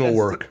generational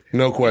work,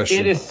 no question.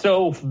 It is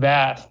so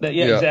vast that,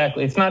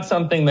 exactly. It's not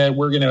something that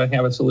we're going to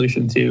have a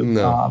solution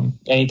to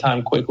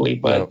anytime quickly.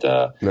 But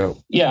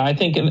I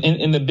think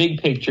in the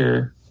big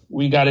picture,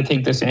 we got to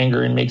take this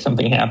anger and make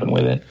something happen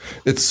with it.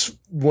 It's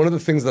one of the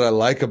things that I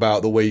like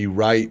about the way you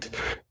write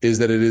is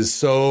that it is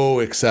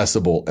so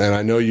accessible. And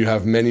I know you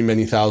have many,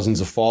 many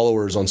thousands of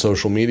followers on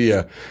social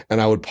media.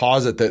 And I would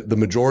posit that the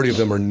majority of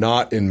them are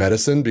not in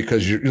medicine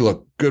because you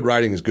look, good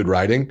writing is good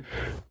writing.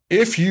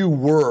 If you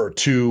were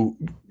to,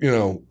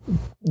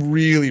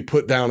 really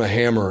put down a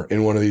hammer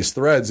in one of these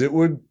threads, it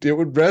would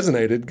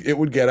resonate. It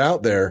would get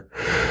out there.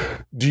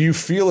 Do you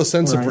feel a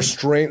sense of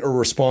restraint or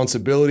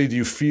responsibility? Do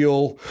you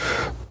feel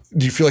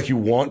like you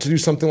want to do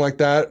something like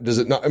that? Does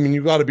it not? I mean,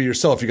 you got to be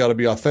yourself. You got to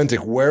be authentic.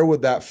 Where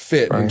would that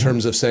fit in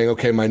terms of saying,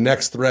 okay, my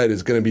next thread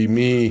is going to be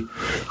me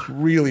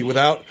really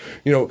without,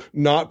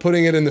 not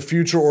putting it in the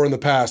future or in the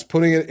past,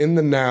 putting it in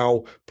the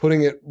now,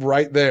 putting it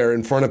right there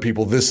in front of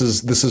people. This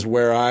is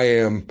where I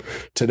am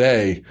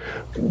today.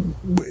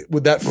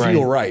 Would that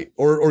feel right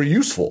or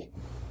useful?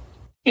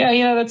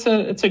 Yeah, that's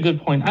a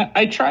good point.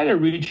 I try to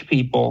reach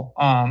people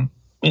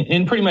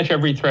in pretty much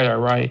every thread I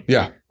write.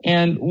 Yeah.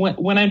 And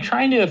when I'm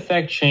trying to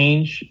affect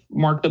change,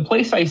 Mark, the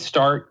place I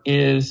start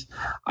is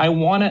I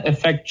want to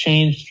affect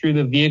change through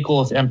the vehicle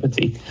of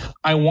empathy.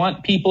 I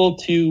want people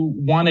to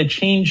want to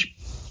change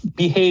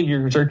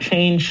behaviors or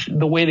change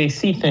the way they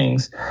see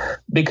things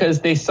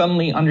because they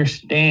suddenly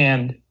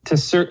understand to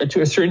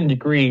a certain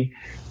degree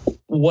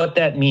what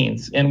that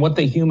means and what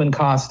the human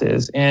cost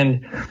is.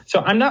 And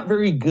so I'm not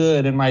very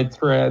good in my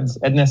threads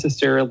at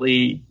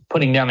necessarily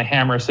putting down a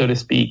hammer, so to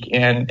speak,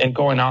 and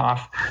going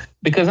off,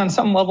 because on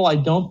some level, I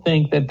don't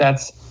think that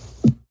that's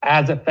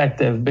as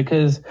effective,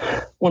 because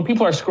when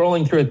people are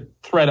scrolling through a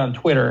thread on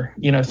Twitter,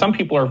 some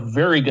people are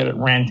very good at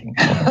ranting.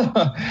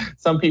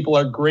 Some people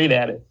are great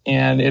at it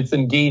and it's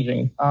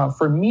engaging.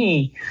 For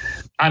me,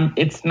 I'm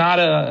not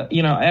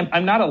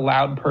a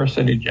loud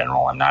person in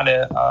general. I'm not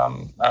a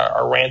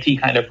ranty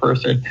kind of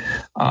person.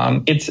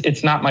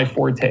 It's not my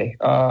forte.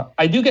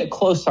 I do get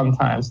close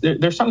sometimes.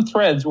 There's some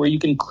threads where you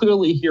can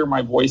clearly hear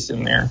my voice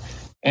in there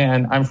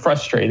and I'm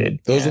frustrated.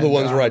 Those are the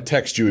ones where I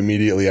text you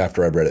immediately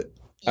after I've read it.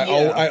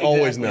 I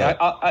always know.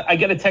 I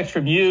get a text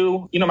from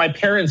you. My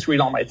parents read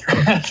all my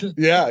threads.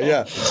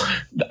 Yeah.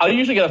 I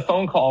usually get a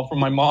phone call from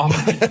my mom.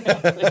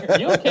 Are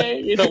you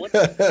okay?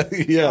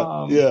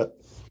 Yeah.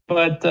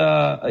 But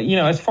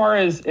as far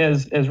as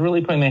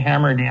really putting the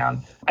hammer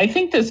down, I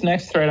think this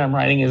next thread I'm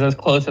writing is as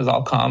close as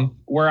I'll come,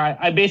 where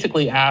I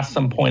basically ask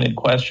some pointed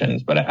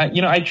questions. But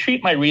I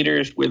treat my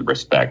readers with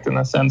respect in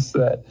the sense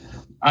that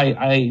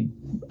I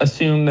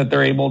assume that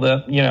they're able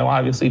to,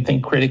 obviously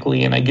think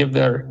critically, and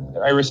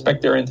I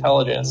respect their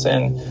intelligence.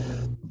 And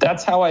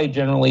that's how I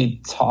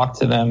generally talk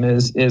to them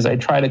is I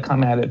try to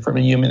come at it from a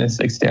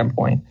humanistic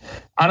standpoint.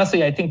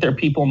 Honestly, I think there are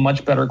people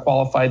much better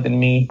qualified than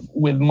me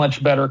with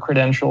much better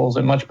credentials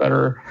and much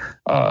better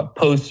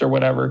posts or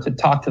whatever to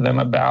talk to them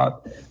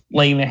about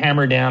laying the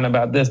hammer down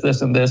about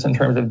this, and this in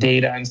terms of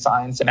data and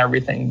science and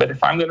everything. But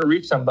if I'm going to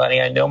reach somebody,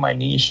 I know my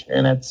niche,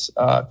 and it's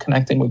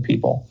connecting with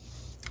people.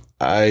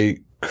 I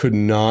could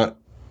not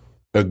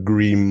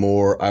agree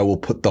more. I will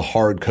put the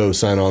hard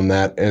cosign on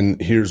that.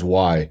 And here's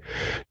why.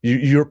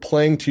 You're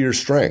playing to your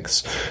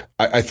strengths.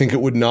 I think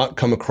it would not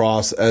come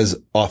across as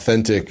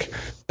authentic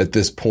at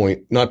this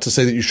point. Not to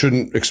say that you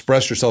shouldn't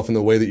express yourself in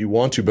the way that you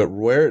want to, but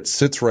where it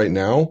sits right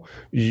now,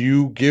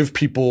 you give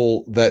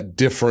people that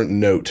different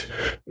note,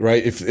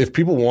 right? If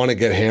people want to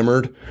get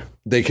hammered,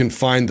 they can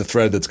find the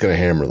thread that's going to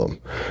hammer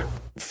them.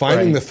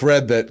 Finding the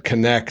thread that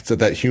connects at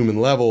that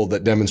human level,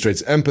 that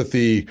demonstrates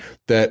empathy,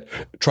 that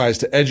tries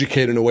to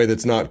educate in a way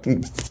that's not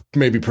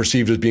maybe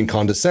perceived as being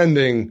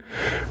condescending.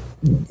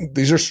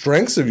 These are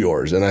strengths of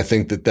yours. And I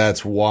think that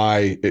that's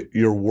why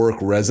your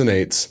work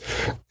resonates.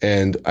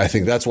 And I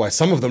think that's why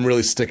some of them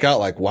really stick out,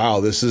 like,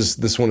 wow, this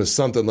one is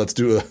something. Let's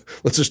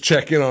just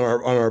check in on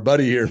our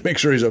buddy here and make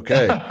sure he's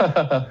okay.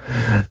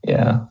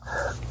 Yeah.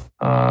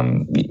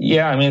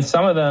 I mean,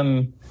 some of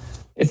them,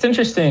 it's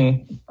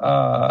interesting,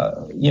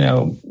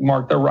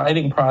 Mark, the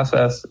writing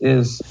process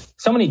is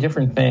so many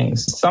different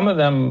things. Some of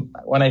them,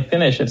 when I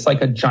finish, it's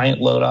like a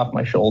giant load off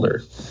my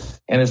shoulders,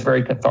 and it's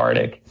very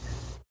cathartic.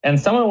 And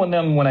some of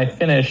them, when I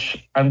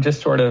finish, I'm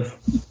just sort of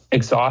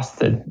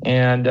exhausted,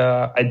 and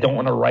I don't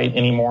want to write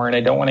anymore, and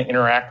I don't want to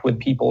interact with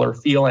people or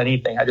feel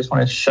anything. I just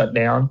want to shut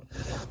down.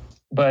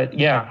 But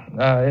yeah,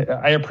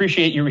 I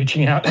appreciate you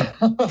reaching out.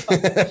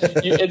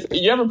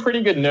 You have a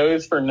pretty good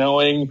nose for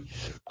knowing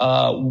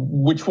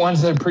which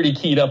ones I'm pretty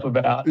keyed up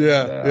about.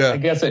 Yeah. I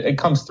guess it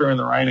comes through in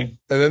the writing.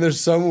 And then there's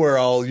somewhere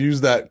I'll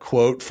use that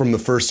quote from the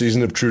first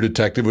season of True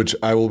Detective, which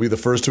I will be the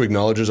first to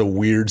acknowledge is a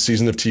weird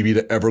season of TV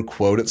to ever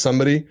quote at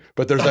somebody.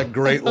 But there's that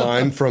great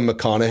line from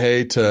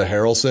McConaughey to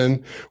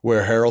Harrelson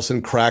where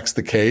Harrelson cracks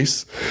the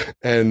case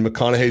and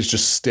McConaughey's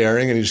just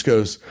staring and he just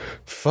goes,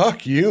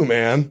 "Fuck you,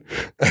 man."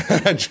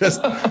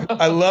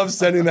 I love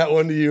sending that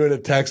one to you in a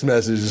text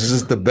message. It's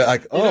just the best.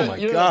 Like, oh my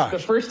gosh. The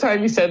first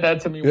time you said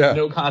that to me with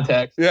no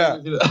context. Yeah.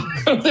 It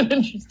was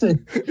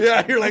interesting.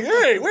 Yeah. You're like,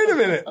 hey, wait a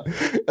minute.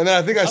 And then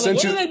I think I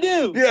sent you. What did I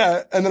do?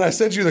 Yeah. And then I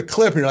sent you the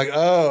clip and you're like,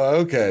 oh,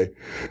 okay.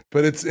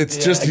 But it's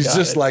just, he's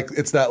just like,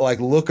 it's that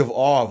like look of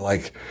awe of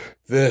like,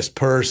 this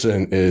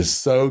person is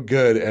so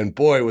good. And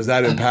boy, was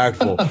that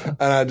impactful.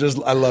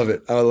 And I love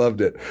it. I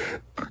loved it.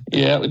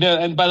 Yeah.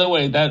 And by the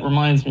way, that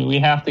reminds me, we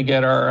have to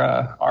get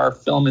our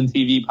film and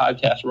TV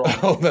podcast rolling.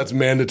 Oh, that's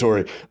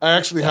mandatory. I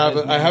actually have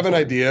an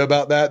idea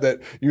about that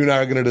you and I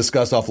are going to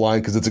discuss offline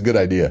because it's a good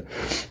idea.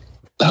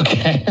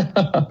 Okay.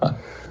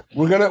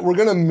 We're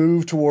gonna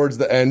move towards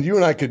the end. You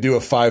and I could do a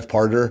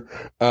 5-parter,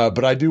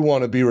 but I do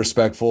want to be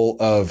respectful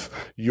of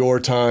your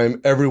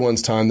time,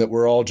 everyone's time, that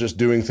we're all just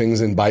doing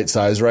things in bite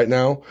size right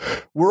now.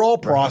 We're all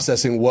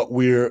processing what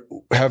we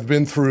have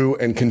been through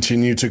and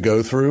continue to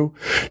go through.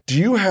 Do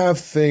you have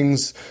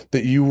things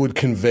that you would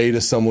convey to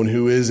someone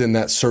who is in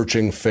that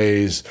searching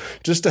phase,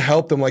 just to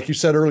help them, like you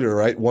said earlier,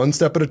 right? One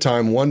step at a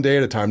time, one day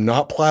at a time,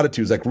 not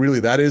platitudes. Like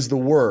really, that is the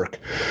work.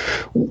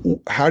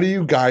 How do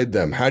you guide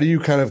them? How do you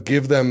kind of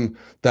give them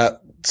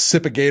that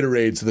sip of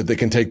Gatorade so that they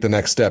can take the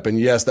next step? And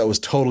yes, that was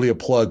totally a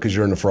plug because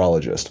you're a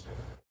nephrologist.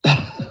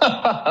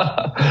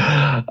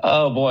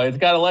 Oh boy, it's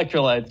got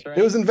electrolytes, right?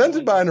 It was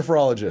invented by a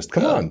nephrologist.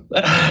 Come on.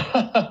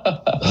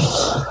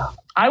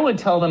 I would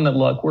tell them that,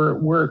 look,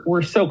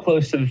 we're so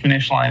close to the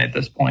finish line at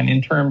this point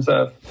in terms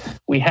of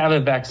we have a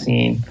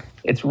vaccine,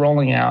 it's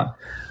rolling out.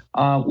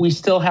 We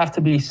still have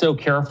to be so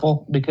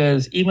careful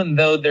because even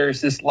though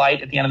there's this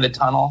light at the end of the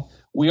tunnel,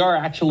 we are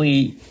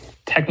actually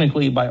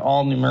technically, by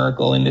all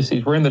numerical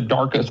indices, we're in the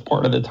darkest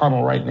part of the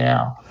tunnel right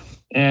now.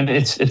 And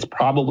it's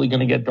probably going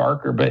to get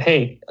darker. But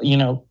hey,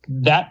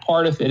 that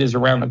part of it is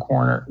around the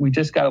corner. We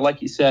just got to,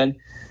 like you said,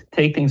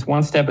 take things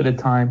one step at a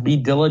time, be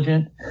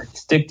diligent,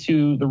 stick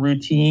to the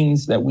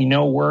routines that we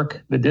know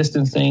work, the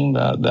distancing,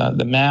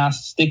 the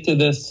masks, stick to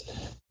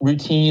this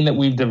routine that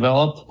we've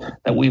developed,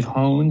 that we've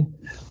honed.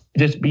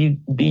 Just be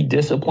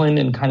disciplined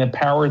and kind of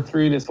power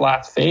through this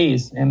last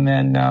phase. And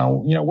then,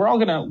 we're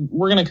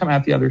going to come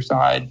out the other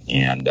side.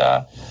 And,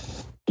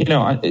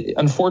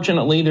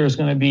 unfortunately, there's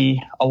going to be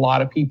a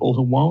lot of people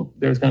who won't.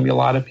 There's going to be a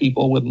lot of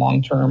people with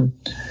long-term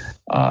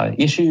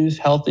issues,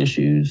 health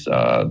issues,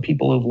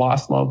 people who've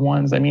lost loved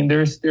ones. I mean,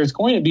 there's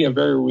going to be a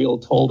very real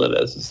toll to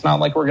this. It's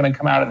not like we're going to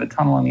come out of the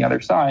tunnel on the other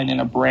side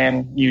in a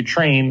brand new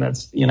train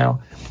that's,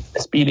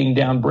 speeding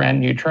down brand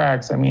new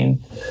tracks. I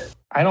mean,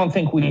 I don't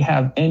think we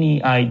have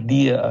any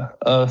idea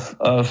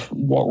of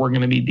what we're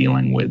going to be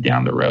dealing with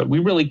down the road. We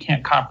really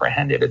can't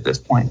comprehend it at this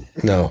point.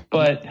 No.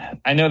 But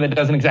I know that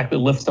doesn't exactly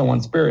lift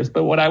someone's spirits.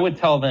 But what I would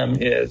tell them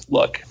is,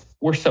 look,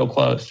 we're so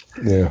close.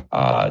 Yeah.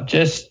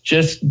 Just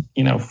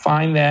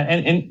find that.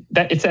 And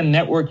that it's a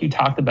network you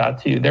talked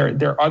about too.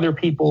 There are other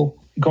people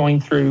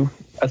going through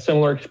a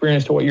similar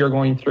experience to what you're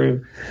going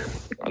through.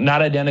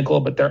 Not identical,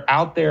 but they're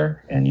out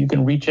there and you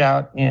can reach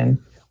out,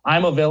 and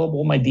I'm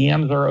available. My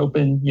DMs are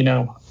open,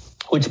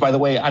 which, by the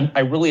way, I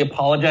really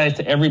apologize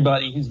to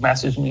everybody who's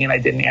messaged me and I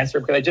didn't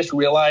answer, because I just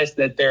realized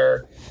that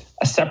they're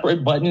a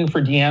separate button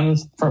for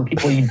DMs from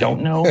people you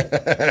don't know.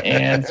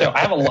 And so I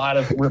have a lot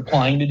of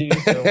replying to do,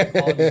 so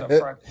apologies up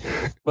front.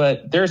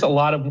 But there's a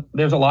lot of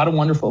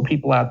wonderful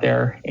people out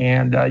there,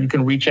 and you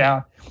can reach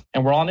out,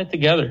 and we're all in it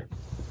together.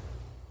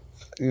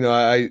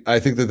 I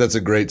think that's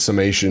a great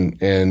summation,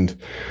 and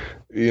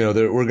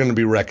we're going to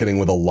be reckoning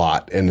with a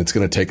lot, and it's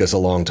going to take us a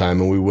long time,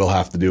 and we will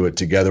have to do it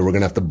together. We're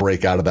going to have to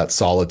break out of that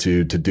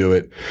solitude to do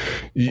it.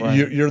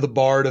 Right. You're the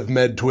bard of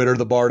Med Twitter,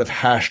 the bard of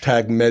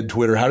hashtag Med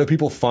Twitter. How do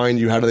people find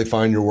you? How do they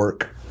find your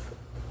work?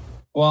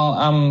 Well,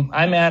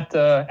 I'm at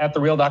the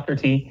Real Dr.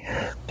 T.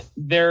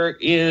 There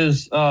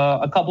is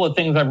a couple of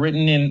things I've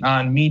written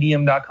on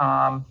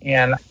medium.com,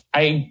 and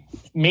I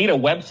made a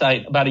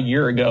website about a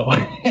year ago.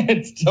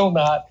 It's still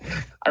not.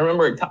 I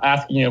remember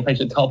asking you if I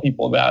should tell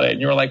people about it,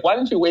 and you were like, why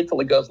don't you wait till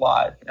it goes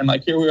live? And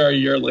here we are a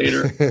year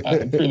later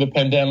through the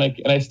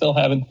pandemic, and I still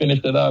haven't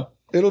finished it up.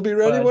 It'll be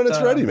ready when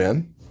it's ready,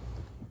 man.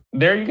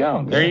 There you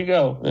go. There you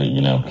go.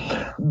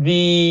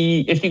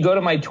 If you go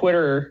to my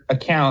Twitter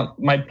account,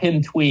 my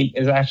pinned tweet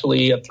is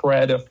actually a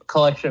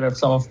collection of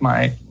some of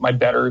my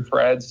better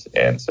threads.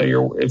 And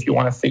so if you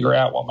want to figure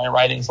out what my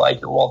writing's like,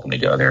 you're welcome to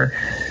go there.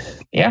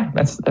 Yeah,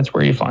 that's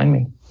where you find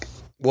me.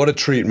 What a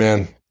treat,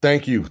 man.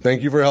 Thank you.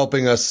 Thank you for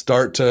helping us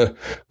start to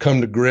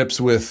come to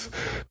grips with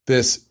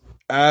this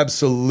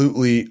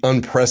absolutely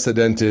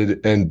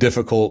unprecedented and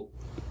difficult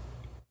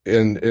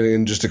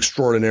and just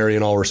extraordinary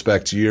in all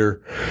respects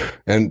year.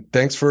 And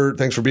thanks for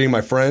being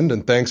my friend,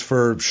 and thanks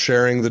for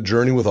sharing the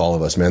journey with all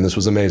of us, man. This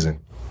was amazing.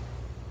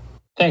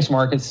 Thanks,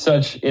 Mark. I'm so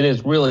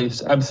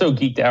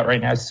geeked out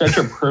right now. It's such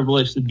a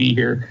privilege to be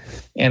here.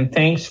 And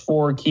thanks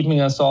for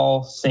keeping us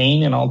all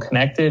sane and all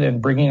connected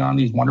and bringing on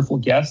these wonderful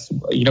guests,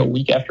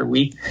 week after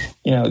week.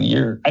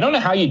 I don't know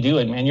how you do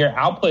it, man. Your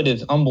output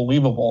is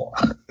unbelievable.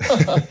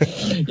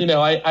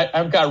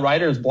 I've got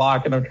writer's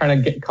block, and I'm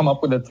trying to come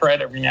up with a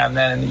thread every now and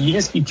then. And you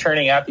just keep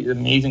churning out these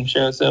amazing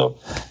shows. So,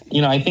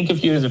 I think of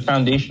you as a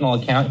foundational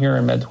account here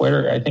in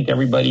MedTwitter. I think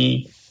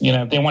everybody,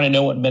 if they want to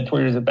know what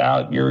MedTwitter is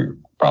about, you're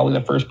probably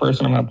the first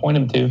person I'm going to point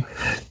them to.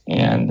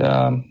 And,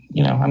 I'm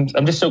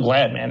just so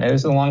glad, man.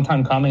 This is a long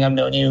time coming. I've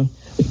known you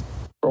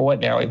for what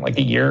now? Like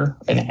a year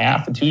and a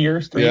half, 2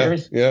 years, 3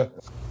 years? Yeah.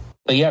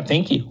 But yeah,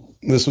 thank you.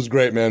 This was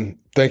great, man.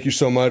 Thank you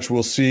so much.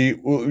 We'll see.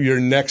 Your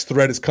next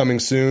thread is coming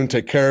soon.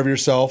 Take care of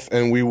yourself,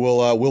 and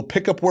we'll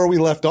pick up where we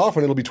left off,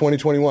 and it'll be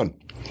 2021.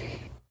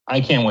 I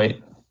can't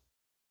wait.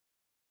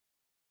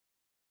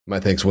 My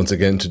thanks once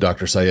again to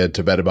Dr. Syed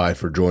Tabatabai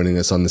for joining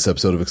us on this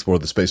episode of Explore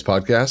the Space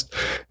podcast.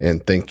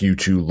 And thank you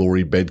to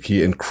Lori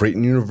Bedke and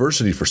Creighton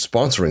University for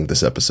sponsoring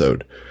this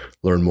episode.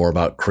 Learn more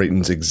about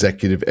Creighton's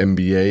Executive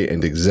MBA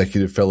and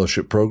Executive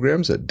Fellowship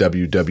programs at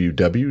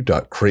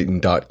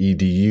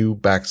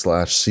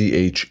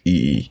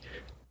www.creighton.edu/CHEE.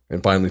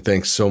 And finally,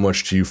 thanks so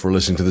much to you for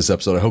listening to this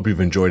episode. I hope you've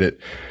enjoyed it.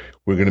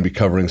 We're going to be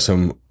covering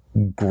some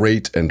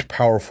great and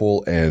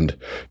powerful and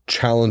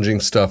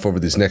challenging stuff over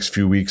these next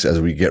few weeks as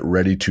we get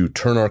ready to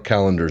turn our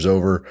calendars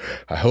over.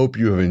 I hope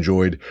you have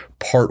enjoyed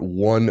part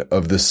 1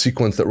 of the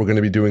sequence that we're going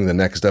to be doing. The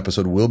next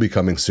episode will be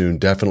coming soon.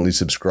 Definitely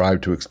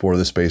subscribe to Explore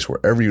the Space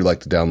wherever you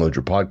like to download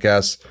your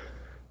podcasts.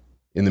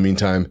 In the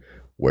meantime,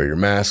 wear your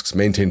masks,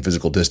 maintain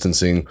physical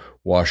distancing,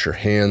 wash your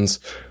hands,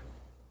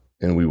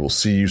 and we will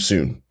see you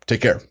soon. Take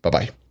care.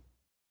 Bye-bye.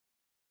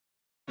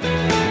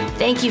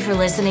 Thank you for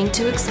listening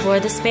to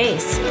Explore the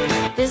Space.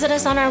 Visit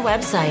us on our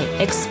website,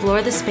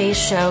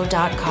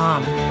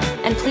 explorethespaceshow.com,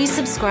 and please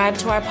subscribe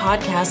to our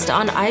podcast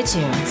on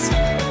iTunes.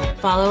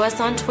 Follow us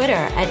on Twitter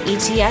at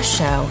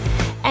ETSShow,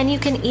 and you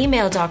can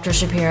email Dr.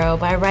 Shapiro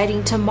by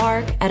writing to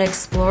Mark at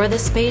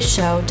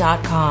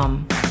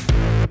explorethespaceshow.com.